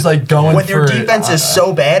 but then there's like going when their defense is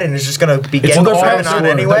so bad and it's just going to be getting driven on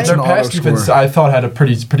anyway. Their pass defense, I thought, had a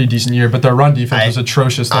pretty decent year, but their run defense was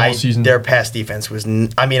atrocious the whole season. Their pass defense was. I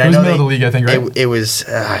know middle of the league, I think, right? It was.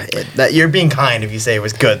 You're being kind if you say it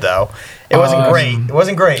was good, though. It wasn't great. It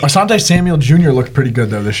wasn't great. Asante Samuel Jr. looked pretty good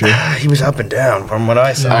though this year. He was up and down from what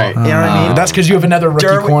I saw. You know what I mean? That's because you have another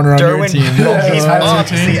rookie corner on your team. He's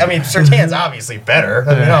obviously. I mean, Surtain's obviously better.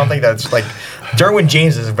 I don't think that's like. Derwin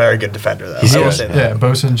James is a very good defender, though. He's I will say that. Yeah,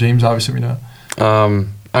 Bosa and James, obviously, we know. All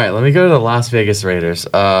right, let me go to the Las Vegas Raiders.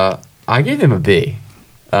 I gave them a B.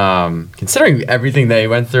 Considering everything they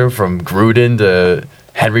went through from Gruden to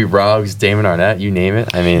Henry Ruggs, Damon Arnett, you name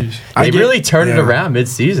it. I mean, they really turned it around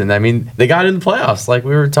mid-season. I mean, they got in the playoffs like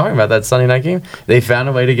we were talking about that Sunday night game. They found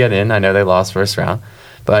a way to get in. I know they lost first round.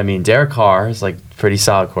 But, I mean, Derek Carr is like pretty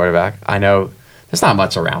solid quarterback. I know there's not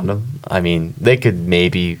much around him. I mean, they could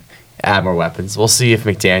maybe add more weapons. We'll see if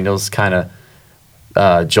McDaniels kind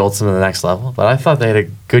of jolts them to the next level. But I thought they had a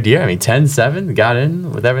good year. I mean, 10-7, got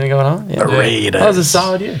in with everything going on. Yeah. The Raiders. That was a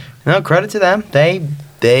solid year. No, credit to them.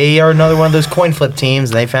 They are another one of those coin flip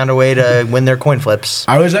teams, and they found a way to win their coin flips.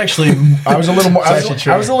 I was a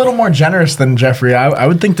little more generous than Jeffrey. I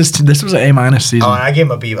would think this was an A- season. Oh, and I gave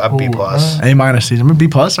them a B plus. A- season, B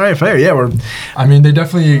plus. All right, fair. Yeah, they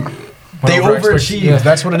definitely. They overachieved. Yeah.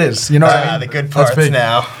 That's what it is. You know what I mean? The good parts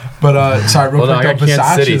now. But sorry, real quick, Kansas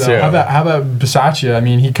Bisaccia, City though. too. How about Bisaccia? I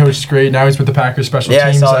mean, he coached great. Now he's with the Packers special teams.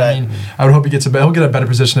 I saw that. I mean, I would hope he'll get a better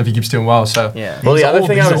position if he keeps doing well. So yeah. Well, the other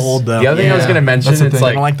thing I was going to mention is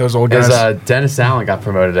I don't like those old guys. Is Dennis Allen got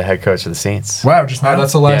promoted to head coach of the Saints. Wow, just now?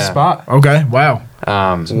 that's the last spot. Okay, wow.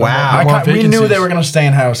 Wow. We knew they were going to stay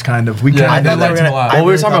in house, kind of. I thought they were going to. Well,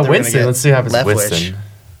 we were talking about Winston. Let's see what happens with Winston.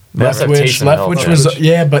 Leftwich was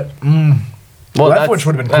but. Well, Leftwich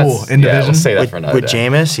would have been cool in division. Yeah, we'll say that for another with day.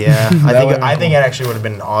 Jameis, yeah. I think it actually would have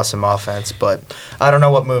been an awesome offense, but I don't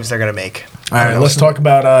know what moves they're going to make. All right, let's talk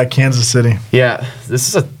about Kansas City. Yeah, this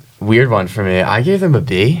is a weird one for me. I gave them a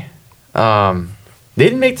B. They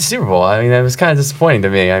didn't make the Super Bowl. I mean, that was kind of disappointing to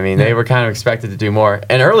me. I mean, they were kind of expected to do more.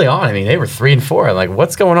 And early on, I mean, they were 3-4. I'm like,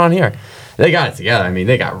 what's going on here? They got it together. I mean,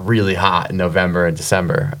 they got really hot in November and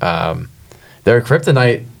December. Their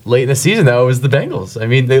kryptonite late in the season, though, was the Bengals. I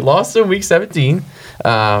mean, they lost in Week 17.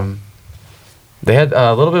 They had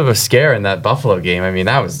a little bit of a scare in that Buffalo game. I mean,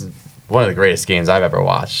 that was one of the greatest games I've ever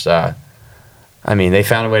watched. I mean, they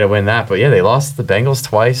found a way to win that. But, yeah, they lost the Bengals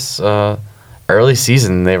twice. Early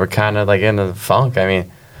season, they were kind of like in the funk. I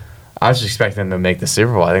mean, I was just expecting them to make the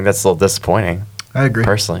Super Bowl. I think that's a little disappointing. I agree.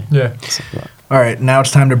 Personally. Yeah. All right, now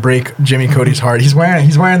it's time to break Jimmy Cody's heart. He's wearing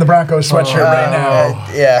the Broncos sweatshirt right now.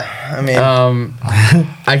 Yeah, I mean,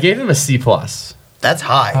 I gave him a C+. That's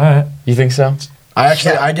high. All right. You think so?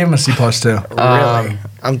 I gave him a C+ too. Really?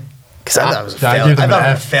 Because I thought it was a failure. I thought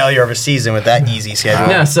it was a failure of a season with that easy schedule.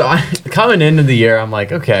 Yeah, so coming into the year, I'm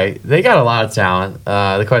like, okay, they got a lot of talent.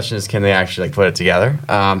 The question is, can they actually put it together?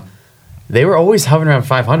 They were always hovering around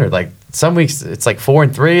 500. Like some weeks, it's like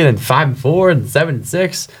 4-3, and then 5-4, and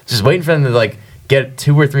 7-6. Just waiting for them to get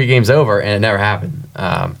 2 or 3 games over, and it never happened.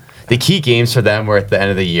 The key games for them were at the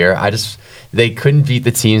end of the year. They couldn't beat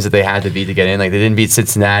the teams that they had to beat to get in. Like they didn't beat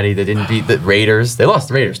Cincinnati. They didn't beat the Raiders. They lost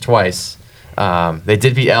the Raiders twice. They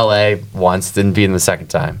did beat LA once. Didn't beat them the second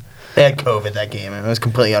time. They had COVID that game, and it was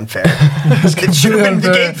completely unfair. The game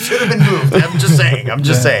should have been moved. I'm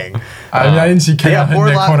just saying. I mean, I didn't see Kevin hitting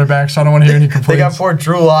their quarterback, so I don't want to hear any complaints. They got poor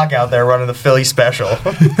Drew Lock out there running the Philly special.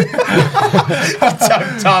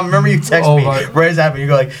 Tom, remember you texted me right as it happened. You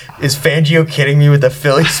go like, "Is Fangio kidding me with the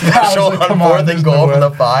Philly special on 4th and goal from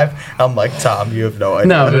the 5?" I'm like, Tom, you have no idea.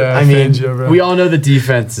 No, Yeah, I mean, Fangio, we all know the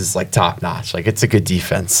defense is top notch. Like it's a good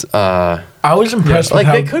defense. I was impressed with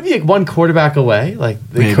how they could be one quarterback away. Like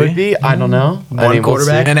they could be. I don't know. One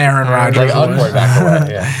quarterback and Aaron Rodgers. Like a quarterback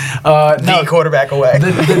away. Yeah. The quarterback away.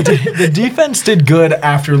 The defense did good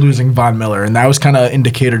after losing Von Miller, and that was kind of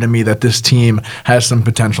indicator to me that this team has some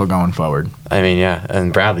potential going forward. I mean, yeah,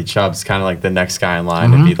 and Bradley Chubb's kind of like the next guy in line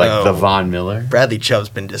to be like the Von Miller. Bradley Chubb's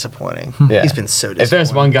been disappointing. Yeah. He's been so disappointing. If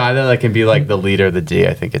there's one guy that can be like the leader of the D,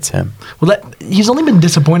 I think it's him. Well, he's only been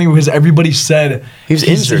disappointing because everybody said he's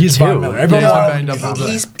injured he's too. Von Miller.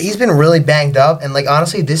 He's been really banged up, and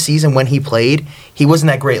honestly, this season when he played, he wasn't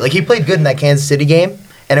that great. He played good in that Kansas City game,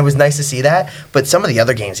 and it was nice to see that. But some of the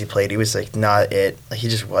other games he played, he was not it. He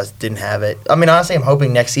just didn't have it. I mean, honestly, I'm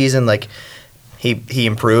hoping next season he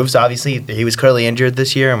improves. Obviously, he was clearly injured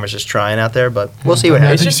this year and was just trying out there, but we'll see what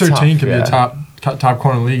happens. I think Surtain could be a top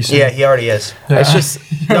corner in the league. So. Yeah, he already is. Yeah. It's just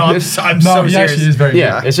I'm so serious. He is very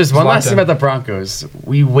good. It's just one last thing about the Broncos.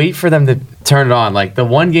 We wait for them to turn it on. Like the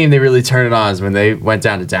one game they really turned it on is when they went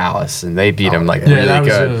down to Dallas and they beat them really that was,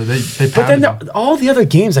 good. they But then pounded them. all the other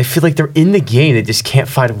games, I feel like they're in the game. They just can't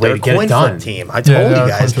find a way They're to a get coin it done. flip team. I told you they're a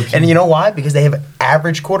guys. coin flip team. And you know why? Because they have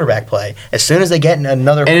average quarterback play. As soon as they get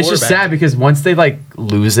another And it's just quarterback- sad because once they like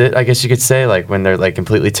lose it, I guess you could say, like when they're like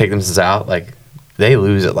completely take themselves out, like they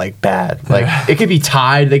lose it like bad. Like it could be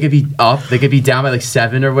tied, they could be up, they could be down by like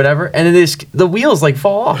 7 or whatever, and then the wheels like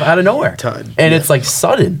fall off out of nowhere, and it's like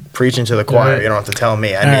sudden. Preaching to the choir. Yeah. You don't have to tell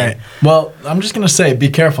me. I All mean, right. Well, I'm just gonna say, be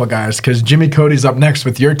careful, guys, because Jimmy Cody's up next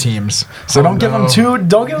with your teams. So don't give him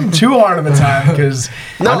too hard of a time, because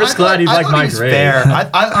I'm just glad he liked my grade. Fair.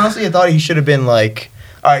 I honestly thought he should have been like,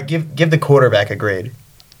 all right, give the quarterback a grade.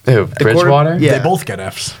 Who, Bridgewater? Yeah. they both get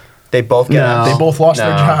Fs. They both get No. Fs. They both lost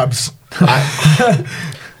their No. jobs.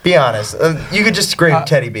 Be honest. You could just grade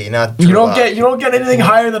Teddy B, not You Drew don't Lock. get anything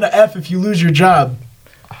higher than an F if you lose your job.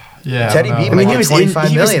 Yeah, Teddy I B. don't know. I mean, might he get was in- 25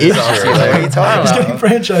 he was million this injured. offseason. What are you talking He's about? getting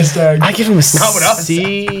franchise tag. I give him a Not with us.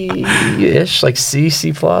 C-ish, like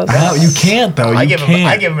C plus. No, you can't though. I You give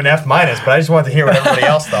can't. him an F minus, but I just wanted to hear what everybody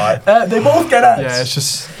else thought. They both get Fs. Yeah, it's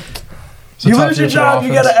just. it's a You tough lose your year for job,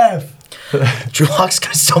 you get offense. an F. Drew Lock's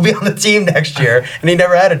gonna still be on the team next year, and he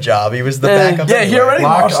never had a job. He was the backup. yeah, he anyway. already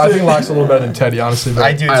Locke, lost I it. think Locke's a little better than Teddy, honestly. But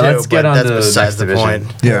I do too. All right, let's get but on that's to the besides next the division.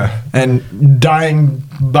 point. Yeah, and dying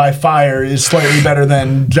by fire is slightly better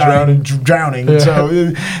than drowning. Yeah.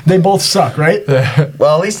 So they both suck, right?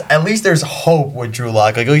 Well, at least there's hope with Drew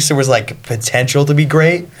Lock. Like at least there was like potential to be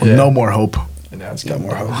great. Yeah. No more hope. Now it's got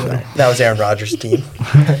more hope. That was Aaron Rodgers' team.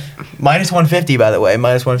 Minus 150, by the way.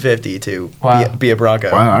 Minus 150 to Wow. be a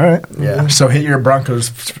Bronco. Wow, all right. Yeah. So hit your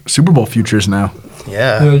Broncos Super Bowl futures now.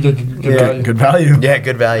 Yeah. Yeah, good Yeah. value. Good value. Yeah,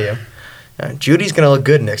 good value. Judy's gonna look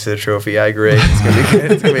good next to the trophy. I agree. It's gonna be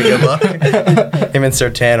good. It's gonna be a good look. Him and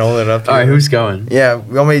Sertan holding it up. All right, who's going? Yeah, do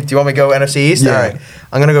you want me to go NFC East? Yeah. All right,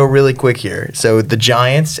 I'm gonna go really quick here. So the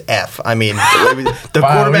Giants, F. I mean, the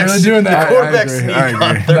Wow, quarterback. we're really doing that? The quarterback I agree, sneak I agree.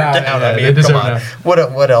 on third Nah, down. yeah, I they mean, deserve come on.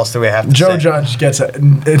 that. What else do we have to Joe say? Judge gets it.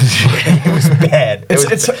 It was bad. I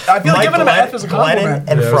feel like giving him an F is a compliment.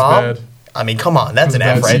 And Yeah, it was Fromm. bad. I mean, come on, that's It an was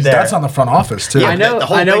F bad right season. there. That's on the front office too. Yeah, I know. the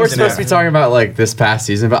whole I know we're thing's an supposed to F. be talking about like this past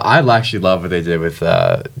season, but I actually love what they did with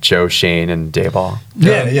Joe, Shane, and Dayball.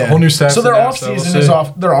 Yeah, yeah. Whole new staff So their now, off so we'll season see. is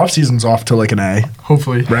off. Their off season's off to like an A,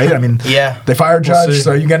 Hopefully. right? I mean, Yeah. They fired We'll Judge, see.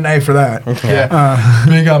 so you get an A for that. Yeah.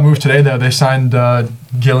 Big move today, though. They signed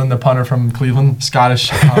Gillen, the punter from Cleveland, Scottish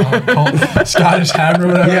Hammer,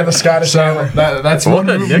 whatever. Yeah, the Scottish Hammer. That's What one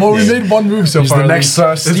a move. Well, we nickname. made one move so He's far. the at next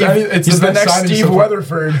least. Steve. It's He's the next signing Steve so far.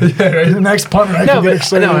 Weatherford. He's the next punter. I No, can get but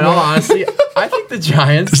excited no. In all about. honesty, I think the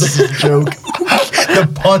Giants. This is a joke. The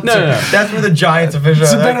punter. No. That's where the Giants official.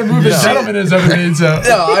 It's a better move than Gentleman has ever made. So.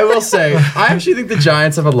 No, I will say, I actually think the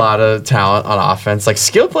Giants have a lot of talent on offense. Like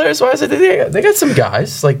skill players wise, they got some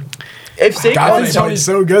guys. Like if God, Saquon's Tony's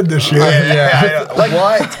so good this year. Like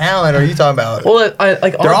what talent are you talking about? well,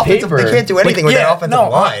 like Their on offensive, paper, they can't do anything with yeah, their offensive no,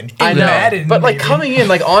 line. I know, Madden, but like maybe. coming in,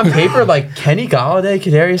 like on paper, like Kenny Galladay,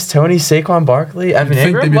 Kadarius Toney, Saquon Barkley, Evan think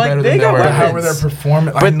Ingram, they'd be like better they than got they were. But how were their weapons.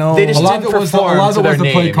 performance? I But know. they just A lot of didn't it was the perform to their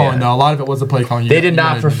play name, calling. yeah. Though. A lot of it was the play calling. They did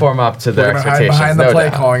not perform up to their We're gonna hide expectations. behind the No play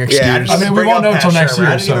doubt. calling excuse. Yeah, I, didn't I mean, even we bring won't up know Pat until next Shermer. year, I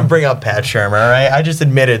didn't so. even bring up Pat Shermer. All right, I just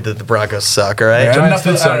admitted that the Broncos suck. All right. Yeah. Giants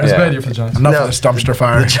did suck. It was a Yeah. bad year for the Giants. Enough No. of this dumpster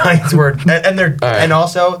fire. The Giants were, and their right. and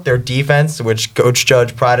also their defense, which Coach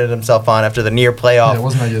Judge prided himself on after the near Yeah, it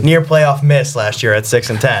wasn't that good. playoff miss last year at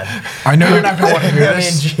 6-10. I know you're not going to want to hear I mean,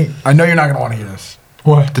 this. gee. I know you're not going to want to hear this.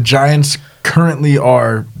 What? The Giants currently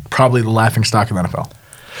are probably the laughing stock of the NFL.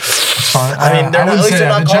 Fine. I mean, they're I not- wouldn't at least say they're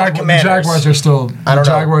that. not The called the Commanders. Jaguars are still. I don't The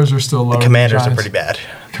know. Jaguars are still lower. The Commanders are than the pretty bad.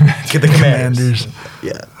 Giants. The Commanders.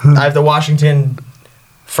 Yeah, I have the Washington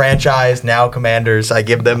franchise now. Commanders. I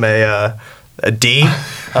give them a D.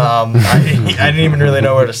 I didn't even really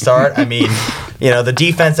know where to start. I mean, the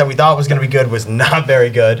defense that we thought was going to be good was not very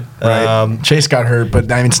good. Right. Chase got hurt,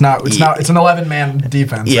 but I mean, it's not. It's an 11-man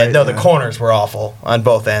defense. Yeah, right? no, the corners were awful on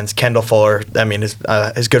both ends. Kendall Fuller, I mean, his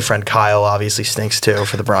good friend Kyle obviously stinks too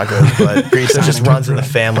for the Broncos, but it just signing. runs in the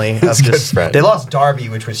family. Of just, friend. they lost Darby,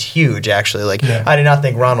 which was huge, actually. Like, Yeah. I did not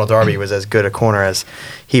think Ronald Darby was as good a corner as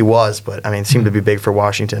he was, but I mean, seemed to be big for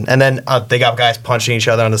Washington. And then they got guys punching each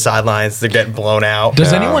other on the sidelines. They're getting blown out.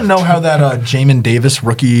 Does anyone know how that Jamin Davis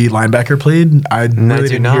rookie linebacker played? I do really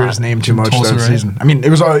didn't hear not. his name too From much Tulsa, this right? season. I mean, it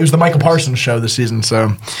was the Michael Parsons show this season,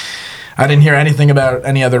 so I didn't hear anything about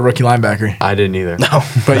any other rookie linebacker. I didn't either. No,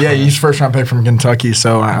 But yeah, he's first round pick from Kentucky,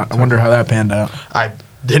 so I wonder how that panned out. I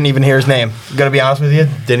didn't even hear his name. Gonna be honest with you,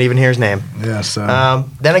 didn't even hear his name. Yeah, so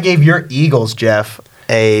Then I gave your Eagles, Jeff,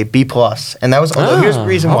 a B plus, and that was. Although here's the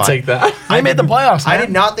reason I'll why. take that. they made the playoffs. I man.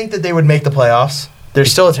 did not think that they would make the playoffs. They're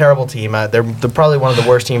still a terrible team. They're probably one of the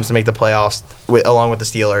worst teams to make the playoffs, along with the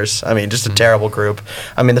Steelers. I mean, just a terrible group.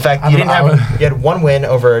 I mean, the fact that you had one win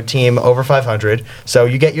over a team over 500, so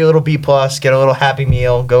you get your little B+, get a little Happy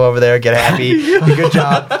Meal, go over there, get happy, do a good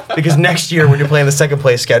job. Because next year, when you're playing the second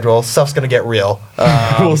place schedule, stuff's going to get real.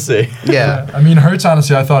 We'll see. Yeah. I mean, Hurts,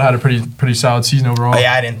 honestly, I thought had a pretty solid season overall. Oh,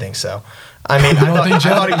 yeah, I didn't think so. I mean, I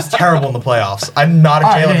thought he was terrible in the playoffs. I'm not a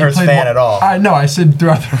Jalen Hurts fan at all. I know. I said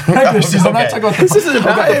throughout the regular season. I'm not talking about this isn't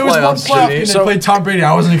about the it was one playoffs, playoff Jimmy. game. They played Tom Brady.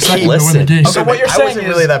 I wasn't expecting him to win the game. So what you're saying I wasn't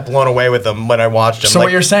really that blown away with him when I watched him. So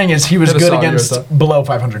what you're saying is he was Did a good solid year, against below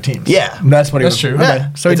 500 teams. Yeah. That's what he was. That's true. Okay.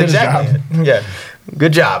 Yeah, So he did exactly his job. Yeah.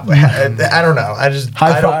 Good job. I don't know.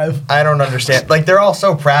 High five. I don't understand. Like, they're all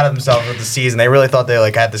so proud of themselves with the season. They really thought they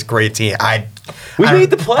had this great team. We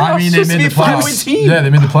made the playoffs. I mean, they made the playoffs. Yeah, they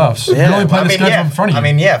made the playoffs. You only play the schedule in front of you. I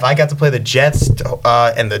mean, yeah, if I got to play the Jets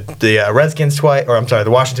and the Redskins twice, or I'm sorry,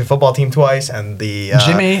 the Washington football team twice, and the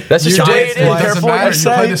Jimmy, that's just Giants it. twice. Doesn't matter.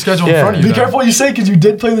 You play the schedule in front of you. Be careful what you say because you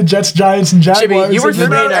did play the Jets, Giants, and Jaguars. Jimmy, you were and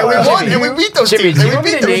we won, and we beat those Jimmy, teams. do you want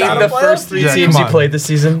me to name the first three Yeah, teams come you on. played this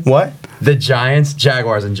season? What? The Giants,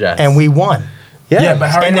 Jaguars, and Jets. And we won. Yeah, but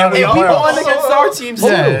how are you not in the we playoffs? won against our teams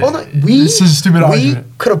Yeah. too. Hold on. This is a stupid We argument.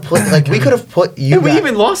 could have put we could have put you. And we guys-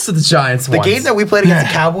 even lost to the Giants The once. game that we played against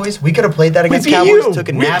the Cowboys, we could have played that against beat Cowboys. you. Took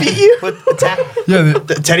a We nap. beat you. Put the Yeah,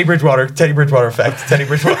 the Teddy Bridgewater effect. Teddy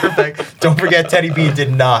Bridgewater effect. Don't forget, Teddy B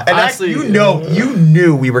did not. And Honestly, you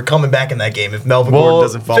knew we were coming back in that game if Melvin Gordon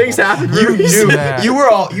doesn't fumble. things happen. You knew. Yeah. You were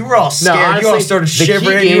all scared. honestly, you all started the key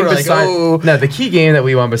shivering. game You were like, oh. No, the key game that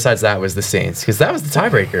we won besides that was the Saints because that was the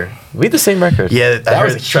tiebreaker. We had the same record. Yeah, that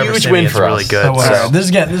was a huge win for us. Really good. That was. All right, this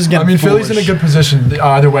is getting. I mean, Philly's in a foolish. good position.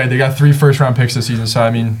 Either way, they got 3 first-round picks this season. So I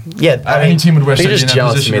mean, Yeah, any team would wish They're they'd be just in that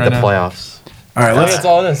jealous position we made right the now. playoffs. All right, That's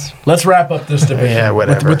all it is. let's wrap up this division. Yeah,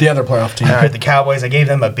 whatever. With the other playoff team. All right, the Cowboys, I gave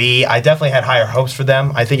them a B. I definitely had higher hopes for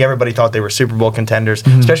them. I think everybody thought they were Super Bowl contenders,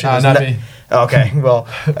 especially those not me. Okay, well,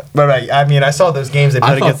 but I mean, I saw those games they I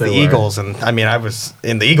played thought against the they were. Eagles, and I mean,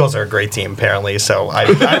 the Eagles are a great team apparently. So I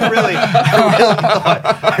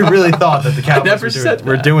really thought that the Cowboys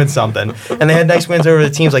were doing something, and they had nice wins over the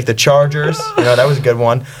teams like the Chargers. That was a good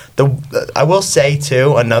one. I will say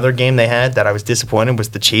too, another game they had that I was disappointed was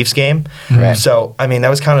the Chiefs game. Right. So I mean, that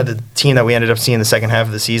was kind of the team that we ended up seeing the second half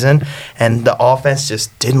of the season, and the offense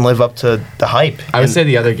just didn't live up to the hype. I would say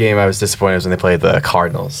the other game I was disappointed was when they played the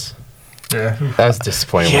Cardinals. Yeah. That was a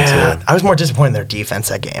disappointing Yeah, one too. I was more disappointed in their defense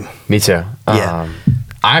that game. Me too. Yeah.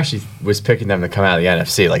 I actually was picking them to come out of the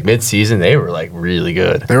NFC. Like mid-season, they were like really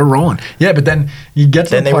good. They were rolling. Yeah, but then you get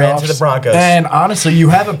to Then the they playoffs. ran to the Broncos. And honestly, you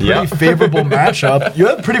have a pretty Yep. favorable matchup. You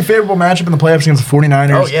have a pretty favorable matchup in the playoffs against the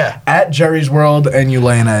 49ers. Oh, yeah. At Jerry's World, and you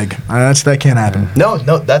lay an egg. That can't happen. No,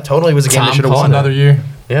 that totally was a game Tom they should have called won. Another year.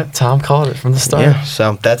 Yeah, Tom called it from the start. Yeah,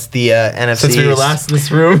 so that's the NFC. Since we were last in this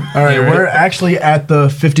room. All right, we're actually at the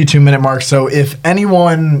 52-minute mark. So if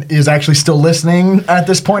anyone is actually still listening at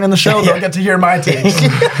this point in the show, they'll get to hear my takes.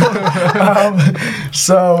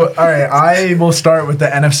 So, all right, I will start with the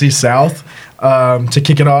NFC South. To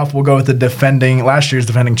kick it off, we'll go with last year's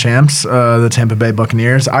defending champs, the Tampa Bay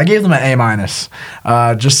Buccaneers. I gave them an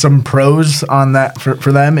A-. Just some pros on that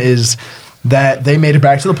for them is that they made it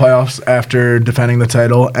back to the playoffs after defending the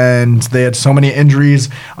title, and they had so many injuries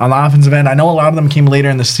on the offensive end. I know a lot of them came later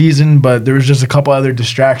in the season, but there was just a couple other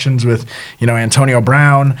distractions with, Antonio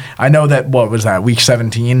Brown. I know that, what was that, week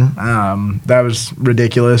 17? That was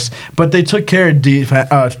ridiculous. But they took care of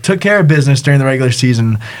business during the regular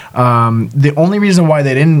season. The only reason why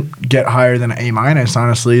they didn't get higher than an A-,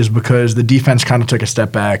 honestly, is because the defense kind of took a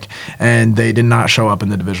step back, and they did not show up in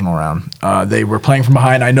the divisional round. They were playing from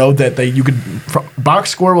behind. I know that box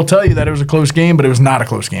score will tell you that it was a close game, but it was not a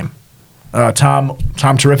close game. Tom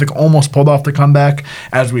Terrific almost pulled off the comeback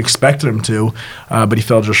as we expected him to, but he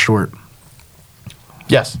fell just short.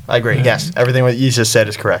 Yes, I agree. Yes, everything what you just said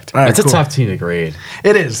is correct. All right, It's a cool. tough team to grade.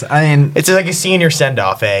 It is. I mean, It's like a senior send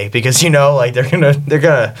off, because they're gonna they're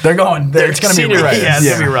going. It's going to be senior rough. rights. yeah, it's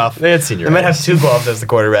gonna be rough. They had senior They might rights. have 2 gloves as the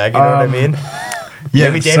quarterback. You know what I mean? Yeah,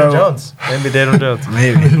 Maybe Daniel Jones. Maybe Daniel Jones.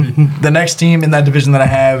 Maybe. The next team in that division that I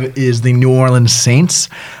have is the New Orleans Saints.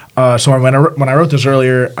 So when I wrote this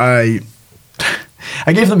earlier, I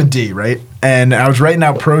gave them a D, right? And I was writing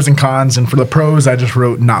out pros and cons, and for the pros, I just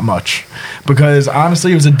wrote not much. Because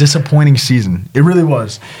honestly, it was a disappointing season. It really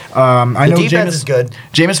was. I know defense is good.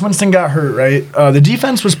 Jameis Winston got hurt, right? The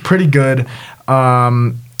defense was pretty good.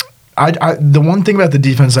 The one thing about the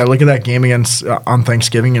defense, I look at that game against on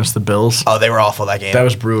Thanksgiving against the Bills. Oh, they were awful that game. That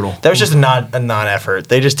was brutal. That was just a non-effort.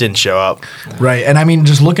 They just didn't show up. Right, and I mean,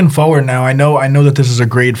 just looking forward now, I know that this is a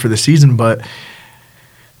grade for the season, but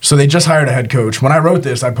So they just hired a head coach. When I wrote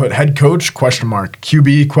this, I put head coach,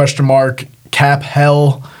 QB, cap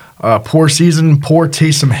hell, poor season, poor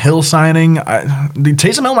Taysom Hill signing.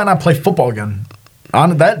 Taysom Hill might not play football again.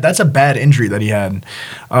 That's a bad injury that he had.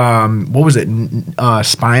 What was it?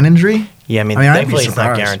 Spine injury? Yeah, I mean thankfully it's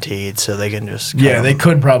not guaranteed, so they can just... they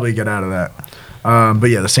could probably get out of that. But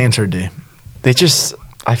yeah, the Saints are D.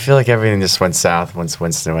 I feel like everything just went south once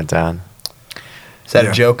Winston went down. Is that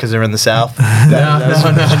a joke because they're in the South? No,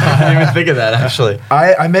 I didn't even think of that, actually.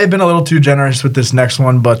 I may have been a little too generous with this next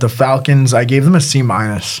one, but the Falcons, I gave them a C-. No,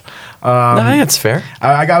 I think that's fair.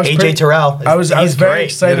 AJ Terrell. I was very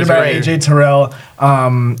excited about AJ Terrell.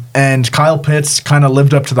 And Kyle Pitts kind of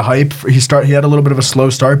lived up to the hype. He had a little bit of a slow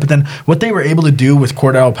start, but then what they were able to do with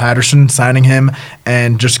Cordell Patterson, signing him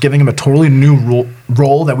and just giving him a totally new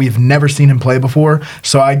role that we've never seen him play before.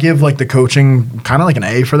 So I give the coaching kind of like an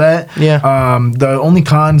A for that. Yeah. The only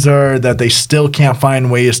cons are that they still can't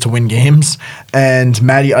find ways to win games, and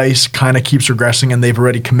Matty Ice kind of keeps regressing, and they've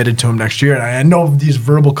already committed to him next year. And I know these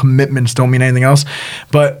verbal commitments don't mean anything else,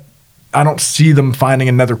 but I don't see them finding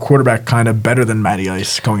another quarterback kind of better than Matty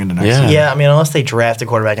Ice going into next year. Yeah, I mean, unless they draft a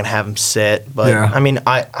quarterback and have him sit. But, I mean,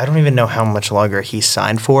 I don't even know how much longer he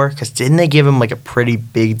signed for, because didn't they give him, a pretty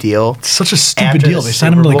big deal? It's such a stupid deal. They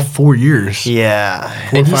signed him to, 4 years.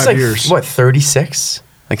 Yeah. 4 or 5 years. What, 36?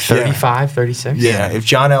 35, 36? Yeah. If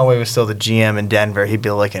John Elway was still the GM in Denver, he'd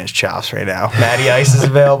be licking his chops right now. Matty Ice is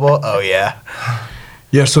available? Oh, yeah.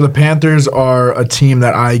 Yeah, so the Panthers are a team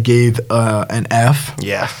that I gave an F.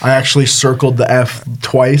 Yeah. I actually circled the F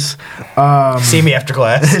twice. See me after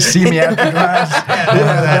class. See me after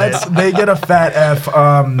class. They get a fat F.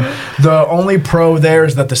 The only pro there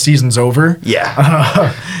is that the season's over.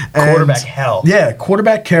 Yeah. Quarterback hell. Yeah,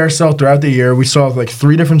 quarterback carousel throughout the year. We saw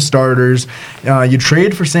 3 different starters. You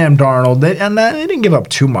trade for Sam Darnold, they didn't give up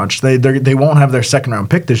too much. They won't have their second-round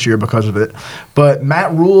pick this year because of it. But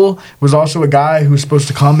Matt Rule was also a guy who's supposed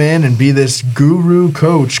to come in and be this guru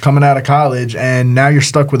coach coming out of college, and now you're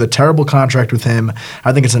stuck with a terrible contract with him.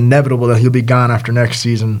 I think it's inevitable that he'll be gone after next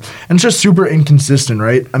season. And it's just super inconsistent,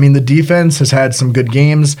 right? I mean, the defense has had some good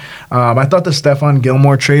games. I thought the Stephon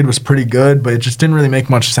Gilmore trade was pretty good, but it just didn't really make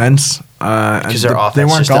much sense. Because their offense, they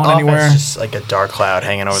weren't going anywhere. Just like a dark cloud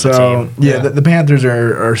hanging over the team. Yeah, the Panthers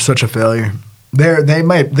are such a failure. They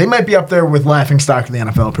might be up there with laughingstock in the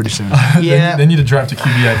NFL pretty soon. Yeah, they need to draft a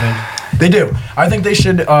QB, I think. They do. I think they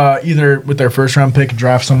should either with their first round pick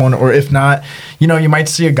draft someone, or if not, you might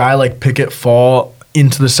see a guy like Pickett fall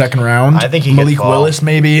into the second round. I think Malik Willis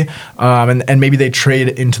maybe, and maybe they trade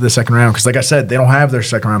into the second round because, like I said, they don't have their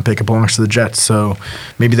second round pick. It belongs to the Jets, so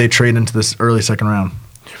maybe they trade into this early second round.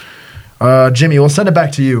 Jimmy, we'll send it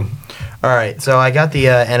back to you. All right, so I got the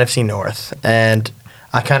NFC North, and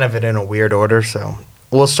I kind of it in a weird order, so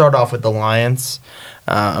we'll start off with the Lions.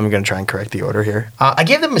 I'm going to try and correct the order here. I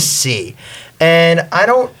gave them a C, and I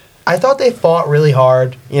thought they fought really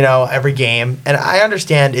hard, every game, and I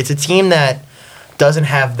understand it's a team that doesn't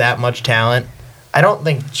have that much talent. I don't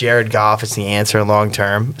think Jared Goff is the answer long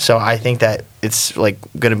term, so I think that it's going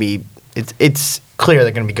to be it's clear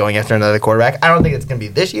they're going to be going after another quarterback. I don't think it's going to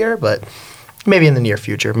be this year, but maybe in the near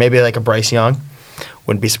future, maybe like a Bryce Young.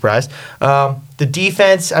 Wouldn't be surprised. The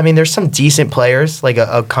defense, I mean, there's some decent players, like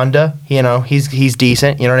a Kunda. He's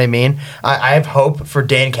decent. You know what I mean? I have hope for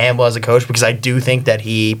Dan Campbell as a coach because I do think that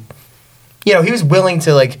he was willing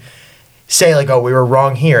to say oh, we were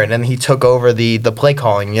wrong here, and then he took over the play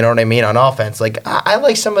calling. You know what I mean on offense. I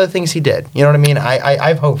like some of the things he did. You know what I mean? I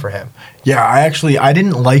have hope for him. Yeah, I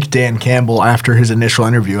didn't like Dan Campbell after his initial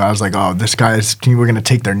interview. I was like, oh, this guy's we're going to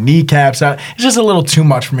take their kneecaps out. It's just a little too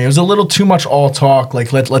much for me. It was a little too much all talk.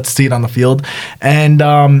 Let's see it on the field. And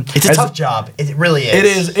it's a tough job. It really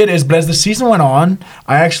is. It is. But as the season went on,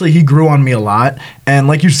 he grew on me a lot. And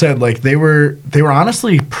like you said, they were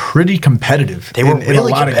honestly pretty competitive. They were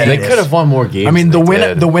really competitive. They could have won more games. I mean, the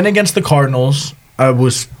win against the Cardinals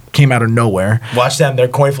came out of nowhere. Watch them; their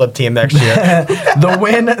coin flip team next year. the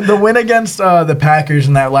win against the Packers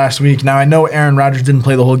in that last week. Now I know Aaron Rodgers didn't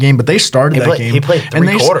play the whole game, but they started that game. He played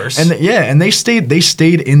three quarters. And they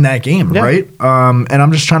stayed in that game, right? And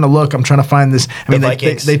I'm just trying to look. I'm trying to find this. I mean,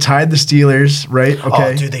 they tied the Steelers, right?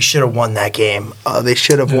 Okay. Oh, dude, they should have won that game. They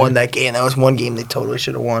should have won that game. That was one game they totally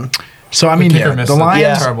should have won. So I mean, the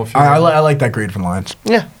Lions. Terrible I like that grade from the Lions.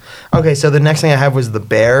 Yeah. Okay, so the next thing I have was the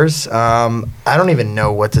Bears. I don't even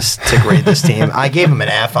know what to grade this team. I gave them an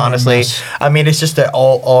F, honestly. I mean, it's just an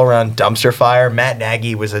all-around dumpster fire. Matt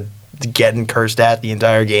Nagy was getting cursed at the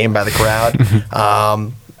entire game by the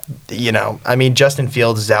crowd. I mean, Justin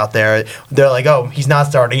Fields is out there. They're like, oh, he's not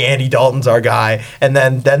starting. Andy Dalton's our guy. And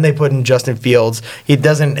then they put in Justin Fields.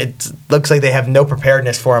 It looks like they have no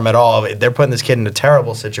preparedness for him at all. They're putting this kid in a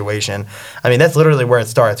terrible situation. I mean, that's literally where it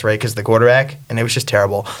starts, right? Because the quarterback, and it was just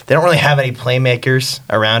terrible. They don't really have any playmakers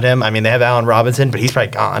around him. I mean, they have Allen Robinson, but he's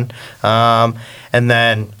probably gone. And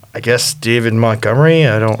then I guess David Montgomery.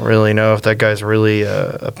 I don't really know if that guy's really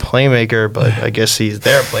a playmaker, but I guess he's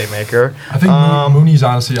their playmaker. I think Mooney's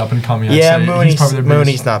honestly up and coming.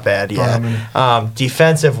 Mooney's not bad. Yeah.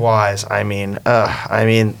 Defensive wise, I mean,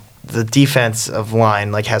 the defensive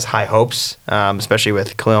line has high hopes, especially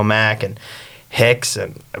with Khalil Mack and Hicks,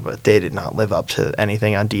 but they did not live up to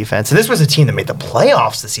anything on defense. And this was a team that made the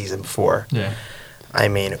playoffs the season before. Yeah. I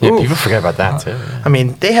mean, people forget about that too. I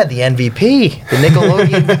mean, they had the MVP, the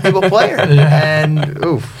Nickelodeon valuable player, and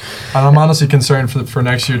oof. And I'm honestly concerned for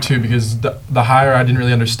next year too, because the hire I didn't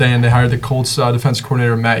really understand. They hired the Colts defense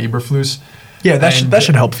coordinator Matt Eberflus. Yeah, that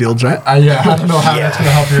should help Fields, right? I don't know how that's going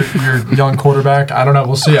to help your young quarterback. I don't know.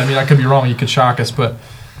 We'll see. I mean, I could be wrong. He could shock us, but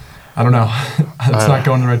I don't know. It's not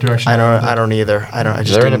going in the right direction. I don't either.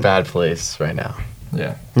 They're in a bad place right now.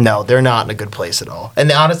 Yeah. No, they're not in a good place at all. And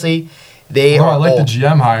honestly, they are. I like old. the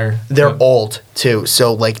GM hire. They're old too,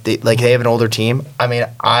 so they have an older team. I mean,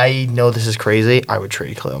 I know this is crazy. I would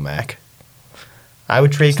trade Khalil Mack. Not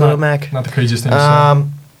the craziest thing to say.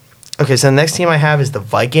 Okay, so the next team I have is the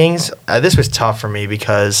Vikings. This was tough for me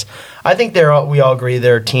because I think we all agree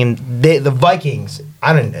they're a team. The Vikings.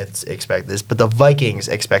 I didn't expect this, but the Vikings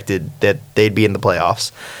expected that they'd be in the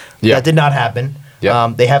playoffs. Yeah. That did not happen.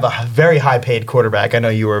 Yep. They have a very high-paid quarterback. I know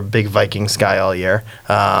you were a big Vikings guy all year,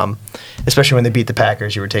 especially when they beat the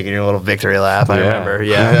Packers. You were taking your little victory lap. I remember.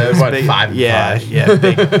 Yeah, it was big, 5-5. Yeah,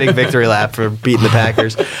 big victory lap for beating the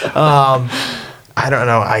Packers. I don't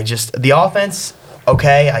know. The offense.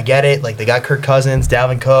 Okay, I get it. They got Kirk Cousins,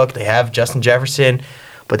 Dalvin Cook. They have Justin Jefferson.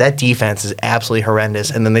 But that defense is absolutely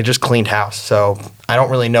horrendous. And then they just cleaned house. So I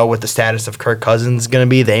don't really know what the status of Kirk Cousins is going to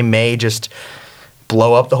be. They may just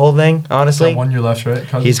blow up the whole thing, honestly. He's got 1 year left, right?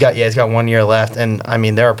 Cousins? He's got 1 year left. And, I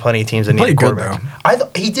mean, there are plenty of teams that need a quarterback.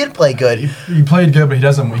 He did play good. He played good, but he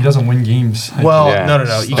doesn't win games. Well, no.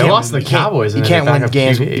 They lost to the Cowboys. You can't win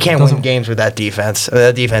games. You can't win games with that defense.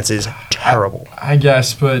 That defense is terrible. I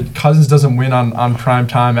guess, but Cousins doesn't win on prime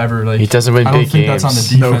time ever. He doesn't win big games. I don't think that's on the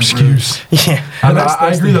defense. No excuse. Yeah.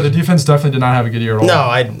 I agree, though. The defense definitely did not have a good year at all.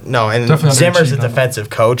 No. And Zimmer's a defensive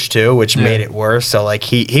coach, too, which made it worse. So,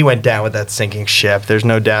 he went down with that sinking ship. There's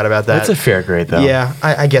no doubt about that. That's a fair grade, though. Yeah,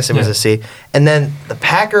 I guess it was a C. And then the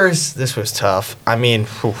Packers, this was tough. I mean,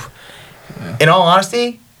 in all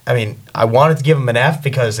honesty, I wanted to give them an F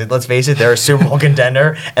because, let's face it, they're a Super Bowl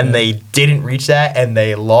contender, and they didn't reach that, and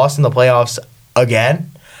they lost in the playoffs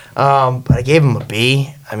again. But I gave them a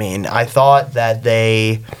B. I thought that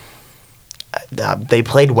they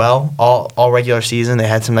played well all regular season. They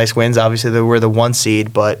had some nice wins. Obviously, they were the 1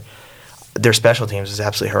 seed, but their special teams was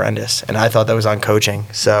absolutely horrendous, and I thought that was on coaching.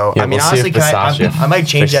 So, we'll honestly, I might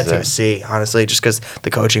change that to a C, honestly, just because the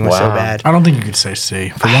coaching was so bad. I don't think you could say C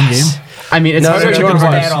for one game. It was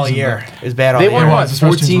bad all year. It was bad all year. They won,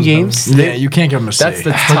 14 games? Yeah, you can't give them a C. That's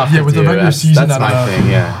tough. Yeah, with the regular season. That's my thing,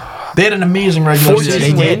 yeah. They had an amazing regular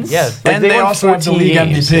season. 14 wins? Yeah. And they also have the league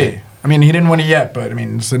MVP. He didn't win it yet, but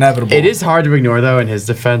it's inevitable. It is hard to ignore, though, in his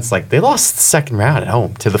defense. They lost the second round at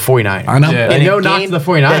home to the 49ers. I know. Yeah. And no knock to the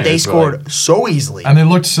 49ers. That they scored so easily. And it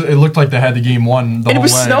looked like they had the game won the whole way. And it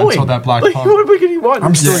was snowing. Until that black punt.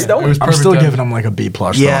 I'm still giving them a B+.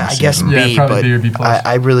 Yeah, I guess B, but B or B+.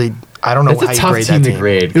 I don't know how you grade that team.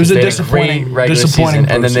 Grade. It was a disappointing season,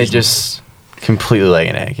 and then they just completely lay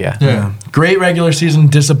an egg, Yeah. Great regular season,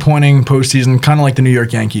 disappointing postseason, kind of like the New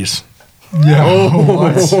York Yankees. Yeah.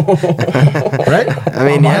 Right?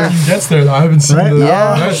 My team gets there, though. I haven't seen the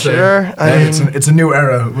Yeah, sure. It's a new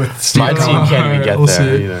era with Steve My team can't even get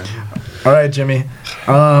there either. All right, Jimmy.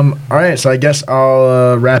 All right, so I guess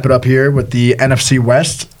I'll wrap it up here with the NFC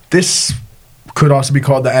West. This could also be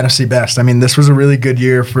called the NFC Best. This was a really good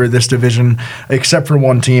year for this division, except for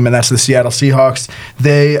one team, and that's the Seattle Seahawks.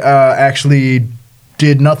 They actually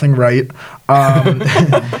did nothing right.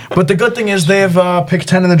 But the good thing is they have picked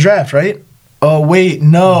 10 in the draft, right? Oh, wait,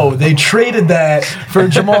 no. They traded that for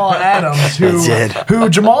Jamal Adams, who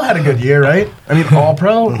Jamal had a good year, right?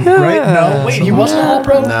 All-Pro, right? No, wait, he wasn't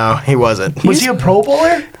All-Pro? No, he wasn't. Was he a Pro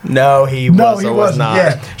Bowler? No, he was not.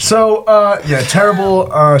 Yeah. So,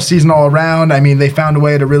 terrible season all around. They found a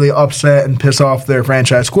way to really upset and piss off their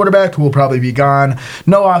franchise quarterback, who will probably be gone.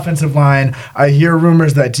 No offensive line. I hear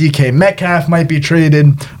rumors that DK Metcalf might be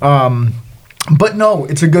traded. But no,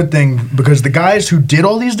 it's a good thing because the guys who did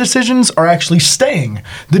all these decisions are actually staying.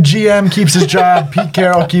 The GM keeps his job, Pete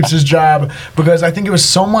Carroll keeps his job, because I think it was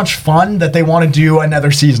so much fun that they want to do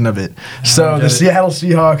another season of it. So the Seattle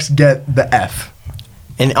Seahawks get the F.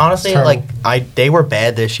 And honestly, they were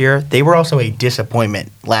bad this year. They were also a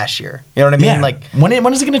disappointment last year. You know what I mean? Yeah. Like, when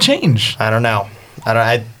is it going to change? I don't know.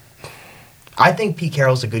 I think Pete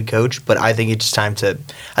Carroll's a good coach, but I think it's just time to.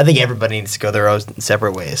 I think everybody needs to go their own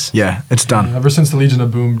separate ways. Yeah, it's done. Ever since the Legion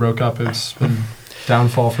of Boom broke up, it's been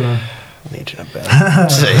downfall for them. Legion of Boom.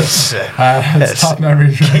 It's top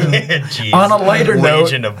memories. On a lighter note,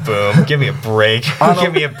 Legion of Boom. Give me a break.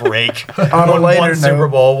 Give me a break. On a lighter note, Super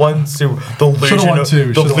Bowl,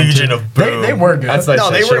 the Legion of Boom. They were good. That's nice.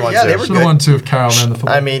 No, they were Should have won two if Carroll ran the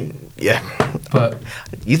football. I mean, yeah. But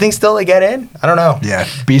You think still they get in? I don't know. Yeah,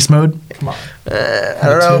 beast mode. come on. I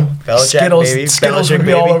don't know. Belichick, Skittles baby. would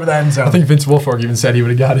be all over the end zone. I think Vince Wilfork even said he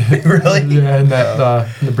would have got it. Really? Yeah, in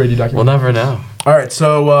the Brady documentary. We'll never know. All right,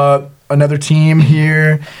 so another team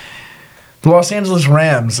here, the Los Angeles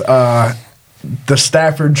Rams. The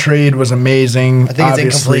Stafford trade was amazing. I think it's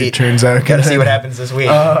Obviously, incomplete. It turns out. Gotta see what happens this week.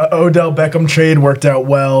 Odell Beckham trade worked out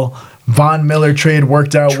well. Von Miller trade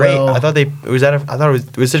worked out well. I thought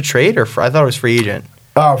was it a trade or I thought it was free agent.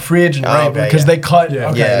 Oh, free agent, right? okay, Because they cut. Yeah.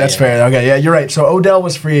 Okay, Yeah, that's yeah. fair. Okay, yeah, you're right. So Odell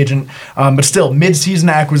was free agent, but still, mid-season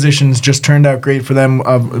acquisitions just turned out great for them.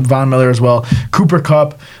 Von Miller as well. Cooper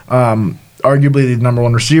Kupp, arguably the number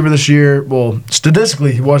one receiver this year. Well,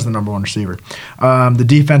 statistically, he was the number one receiver. The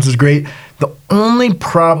defense is great. The only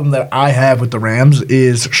problem that I have with the Rams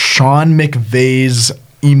is Sean McVay's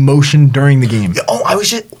emotion during the game. Oh, I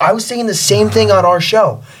was saying the same thing on our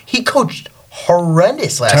show. He coached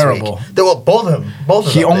horrendous last Terrible. week. Both of them.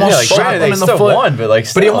 He almost shot granted, them they in the still foot. won, but he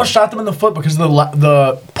still. almost shot them in the foot because of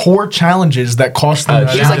the poor challenges that cost them.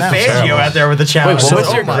 He He's was like That's Fangio terrible. out there with the Wait, challenge. what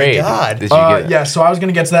was your my grade? God. Did you get it? Yeah, so I was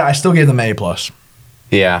gonna get to that. I still gave them an A+.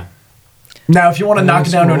 Yeah. Now, if you want to knock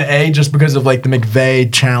it down to an A just because of like the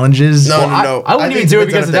McVay challenges, No, I wouldn't even do it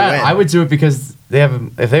because of that. I would do it because they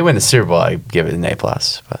have. If they win the Super Bowl, I'd give it an A+.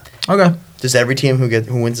 But okay. Does every team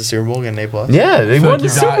who wins the Super Bowl get an A+? yeah, they feel won like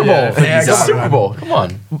the you got- Super Bowl. yeah, I feel like you It's got the it, Super man. Bowl. Come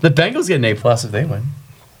on, the Bengals get an A+ if they win.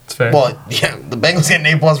 It's fair. Well, yeah, the Bengals get an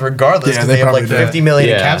A+ regardless Yeah, because they they have like probably do. $50 million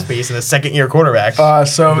in Yeah. cap space and a second-year quarterback.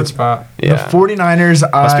 So Good spot. Yeah. the 49ers,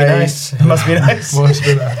 Must be nice. It must be nice.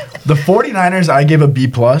 The 49ers, I gave a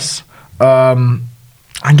B+.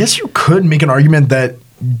 I guess you could make an argument that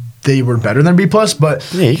they were better than B+, but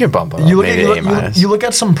Yeah, you can bump them up. you look Maybe at A-. you look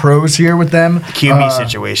at some pros here with them. QB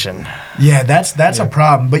situation. Yeah, that's a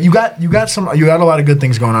problem. But you got a lot of good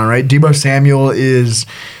things going on, right? Deebo Samuel is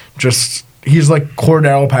just he's like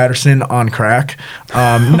Cordell Patterson on crack.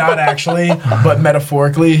 Not actually, but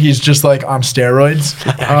metaphorically, he's just like on steroids.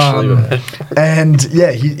 And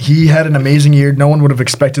yeah, he had an amazing year. No one would have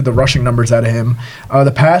expected the rushing numbers out of him.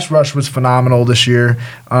 The pass rush was phenomenal this year.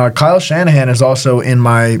 Kyle Shanahan is also in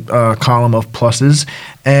my column of pluses.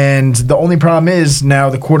 And the only problem is now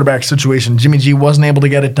the quarterback situation. Jimmy G wasn't able to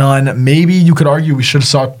get it done. Maybe you could argue we should have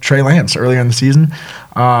saw Trey Lance earlier in the season.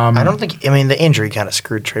 I don't think. I mean, the injury kind of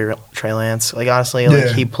screwed Trey Lance. Like honestly,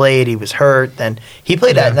 he played. He was hurt. Then he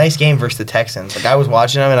played that nice game versus the Texans. Like I was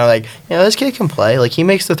watching him, and I'm like, this kid can play. Like he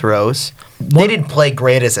makes the throws. They didn't play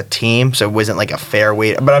great as a team, so it wasn't like a fair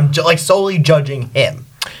way. But I'm like solely judging him.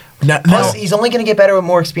 Plus, he's only going to get better with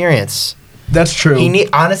more experience. That's true. He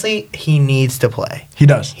needs to play. He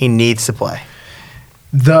does. He needs to play.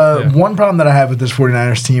 The one problem that I have with this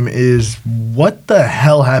 49ers team is what the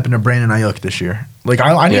hell happened to Brandon Ayuk this year? Like,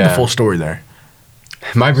 I need the full story there.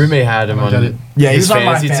 My roommate had him on Yeah, he his was on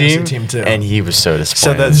my fantasy fantasy team, too. and he was so So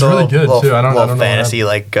disappointed. that's He's a really good, little, too. I don't know fantasy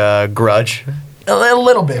grudge. A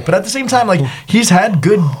little bit, but at the same time, like he's had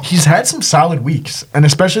some solid weeks, and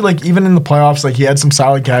especially like even in the playoffs, like he had some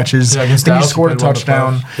solid catches. Yeah, I against think he Dallas, he scored a played well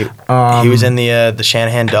in the touchdown. He was in the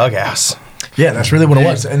Shanahan doghouse. Yeah, that's really what it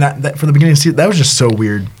was, and that for the beginning of the season, that was just so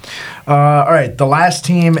weird. All right, the last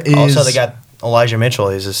team is Also, they got Elijah Mitchell.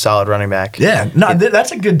 He's a solid running back. Yeah, no,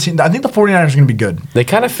 that's a good team. I think the 49ers are going to be good. They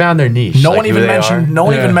kind of found their niche. No like one who even they mentioned. are. No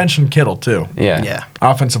one even mentioned Kittle too. Yeah. Yeah.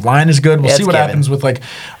 Offensive line is good. We'll Yeah, see it's what given. happens with like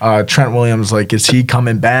Trent Williams. Like, is he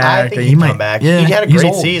coming back? I think he might come back. Yeah, he had a he's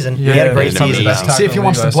great old. season. Yeah, he had a great yeah, season. yeah. See if he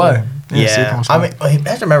wants to play. See if he Yeah. wants to I play. mean, you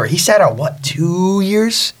have to remember, he sat out, 2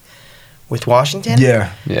 years with Washington?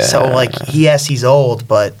 Yeah. Yeah. So, he's old,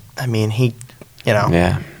 but, I mean, he,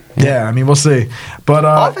 Yeah. Yeah, I mean, we'll see. But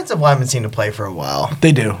Offensive linemen seem to play for a while.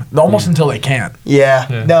 they do. Almost until they can't. Yeah.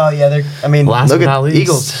 Yeah. No, yeah. They're. I mean, Last look but at not least.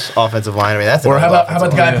 Eagles' offensive line. I mean, that's. Or how about the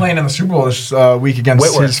offensive guy line. playing in the Super Bowl this week against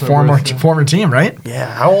Whitworth. his former Whitworth, yeah. former team, right?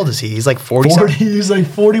 Yeah. How old is he? He's like 40. 40, he's like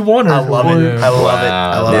 41 or I love or- it. I love it.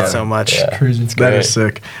 Wow. I love Yeah. it so much. Yeah. Crazy. That is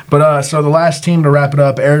sick. But so the last team to wrap it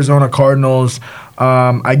up, Arizona Cardinals.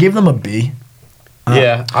 I gave them a B.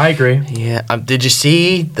 Yeah, I agree. Yeah. Did you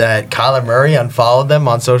see that Kyler Murray unfollowed them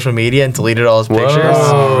on social media and deleted all his pictures?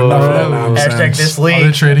 Oh, enough of that nonsense. Hashtag this Are they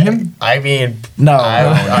league. trading him? I mean, No,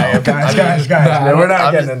 guys, man, we're not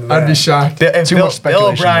I'm getting just- into I'd be that. shocked. And Too Bill, much Bill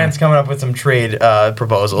speculation O'Brien's coming up with some trade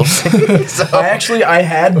proposals. So, I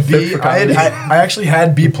had B. I actually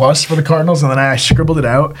had B plus for the Cardinals, and then I scribbled it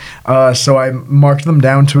out. So I marked them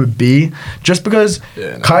down to a B, just because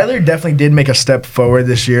Kyler definitely did make a step forward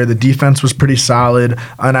this year. The defense was pretty solid,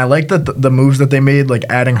 and I like the moves that they made, like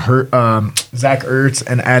adding Zach Ertz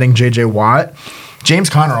and adding J.J. Watt.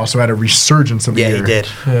 James Conner also had a resurgence of the year. he did.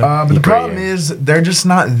 Yeah. But the problem is they're just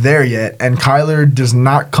not there yet, and Kyler does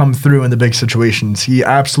not come through in the big situations. He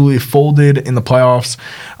absolutely folded in the playoffs,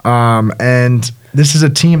 and this is a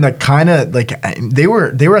team that kind of like they were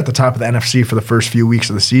at the top of the NFC for the first few weeks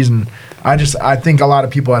of the season. I think a lot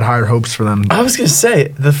of people had higher hopes for them. I was gonna say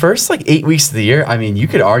the first 8 weeks of the year. I mean, you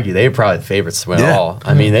could argue they were probably the favorites to win Yeah. all.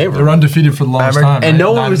 I mean, they They were were, undefeated for the longest time. and right?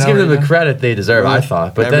 no one was 9-0 giving them right the now. credit they deserve. I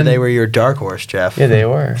thought, but Remember then they were your dark horse, Jeff. yeah, they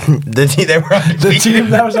were. They were The undefeated. team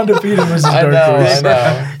that was undefeated was his I dark know, horse. I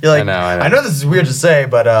know. You're like, I know. this is weird to say,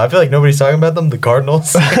 but I feel like nobody's talking about them. The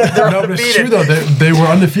Cardinals. They're No, but it's undefeated. true though. They were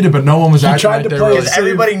undefeated, but no one was acting tried like to they play were. his- Because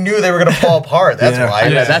everybody knew they were going to fall apart. That's Yeah. why.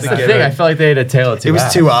 Yeah, that's the thing. I felt like they had a tail of two It was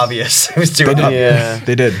halves. too obvious. It was too obvious. Yeah,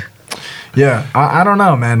 They did. Yeah, I don't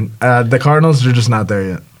know, man. The Cardinals are just not there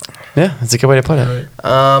yet. yeah, that's a good way to put it. Right.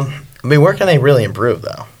 I mean, where can they really improve,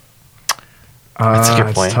 though? That's a good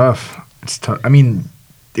It's point. tough. It's tough. I mean,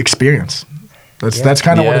 experience. That's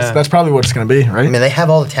kind of what it's. Yeah. That's probably what it's going to be, right? I mean, they have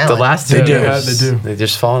all the The talent. last They two do. years, They do. They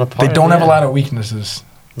just fallen apart. They don't have a yeah. lot of weaknesses.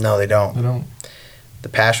 No, they don't. They don't. The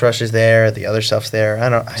pass rush is there. The other stuff's there. I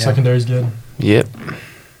don't. Secondary's good. Yep.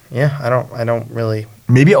 Yeah, I don't really.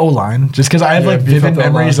 Maybe O line, just because I have Yeah, like beef vivid up the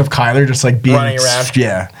memories O-line. of Kyler just like being Running around.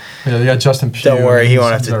 Yeah, Yeah, they got Justin Pugh. Don't worry, he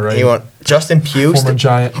won't have He's to. alright. He won't. Justin Pugh. Former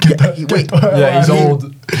Giant. Wait, Yeah, he's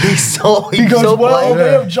old. he's so. he goes so well. playing.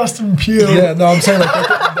 They have Justin Pugh. Yeah, no, I'm saying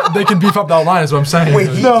they can beef up that line. Is what I'm saying. Wait,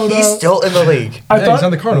 No, he's no. still in the league. I Yeah, he's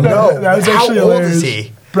on the Cardinals. No, that was How actually old hilarious. is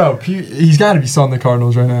he? Bro, he's got to be selling the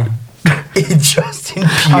Cardinals right now. Justin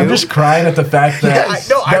Pugh. I'm just crying at the fact that, Yeah, I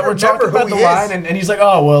know, I that we're talking remember about who the he line, is. and he's like,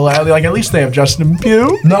 oh well, like at least they have Justin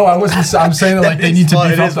Pugh. No, I wasn't. I'm saying that That they is need to funny,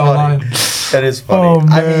 beef it up is the funny. line. That is funny. Oh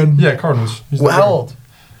I man, mean, Yeah, Cardinals. He's how old?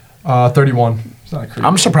 31. He's not crazy.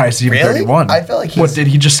 I'm surprised he's even Really? 31. I feel like what he's- did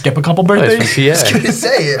he just skip a couple Plays birthdays? for I was PA. gonna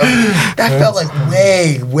say that felt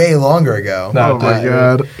like way longer ago. No, Oh my dude.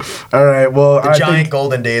 god! All right, well, The I giant think,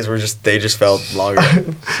 golden days were they just felt longer.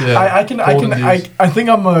 Yeah, I think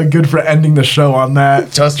I'm good for ending the show on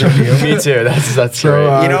that. Justin Pugh. Me too. That's So,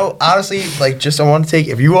 great. You know, honestly, I want to take.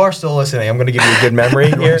 If you are still listening, I'm going to give you a good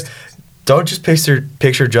memory here. Don't just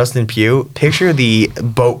picture Justin Pugh. Picture the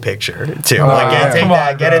boat picture too. yeah. Take Come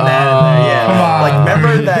that, on, get in that. In there, yeah. come on. Like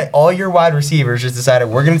remember that all your wide receivers just decided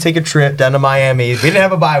we're going to take a trip down to Miami. We didn't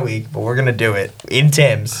have a bye week, but we're going to do it in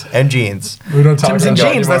Timbs and jeans. We don't talk Tim's about and that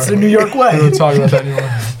James, anymore. that's the New York We way. don't talk about that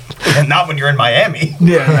anymore. And not when you're in Miami.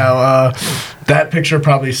 Yeah, no, that picture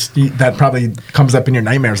probably comes up in your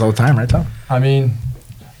nightmares all the time, right, Tom? I mean,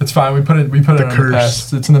 it's fine. We put it in curse. the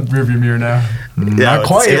past. It's in the rearview mirror now. Not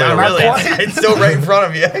quite. Yeah, Not really. quite. It's still right in front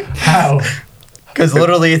of you. How? Because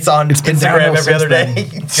literally it's on been Instagram downhill every other since day.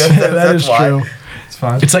 then. That's That is why. true. It's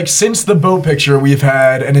fine. It's like since the boat picture we've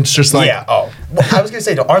had, and it's just like, Yeah. Oh, well, I was gonna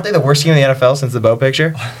say, aren't they the worst team in the NFL since the boat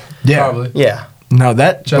picture? yeah. Probably. Yeah. No,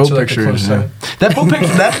 that Jets boat are like the picture is close that boat picture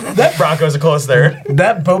that Broncos are close third.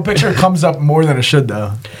 that boat picture comes up more than it should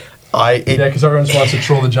though. Yeah, because everyone just wants to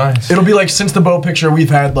troll the Giants. It'll be like since the boat picture we've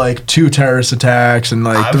had like 2 terrorist attacks and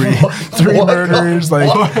like three What? murders. Like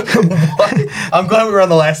I'm glad we were on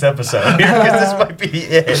the last episode because this might be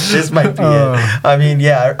it. This might be it. I mean,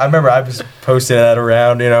 yeah, I remember I was posting that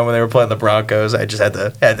around. When they were playing the Broncos, I just had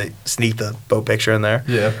to sneak the boat picture in there.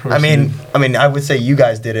 Yeah, of course I you mean, I would say you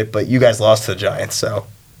guys did it, but you guys lost to the Giants. So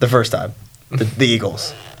the first time, the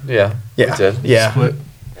Eagles. yeah, Yeah, we did. yeah, Split.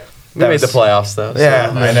 We That made the was- playoffs though. so-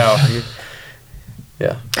 yeah. I know.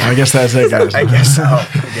 Yeah. I guess that's it, guys. I guess so.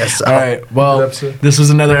 I guess so. All right. Well, Good episode. this was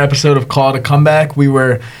another episode of Call to Comeback. We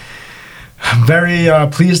were Very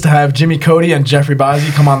pleased to have Jimmy Coty and Jeffrey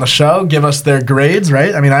Bozzi come on the show, give us their grades,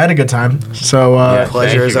 right? I mean, I had a good time. So,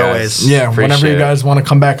 pleasure as always. Yeah, whenever you guys want to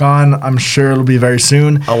come back on, I'm sure it'll be very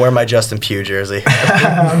soon. I'll wear my Justin Pugh jersey.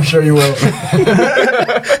 I'm sure you will.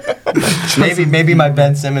 maybe my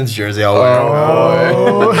Ben Simmons jersey I'll wear.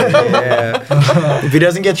 Oh. Yeah. If he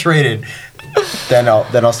doesn't get traded, then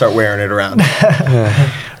I'll start wearing it around.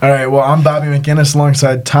 All right, well, I'm Bobby McGinnis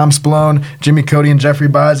alongside Tom Spallone, Jimmy Coty, and Jeffrey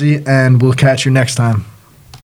Bozzi, and we'll catch you next time.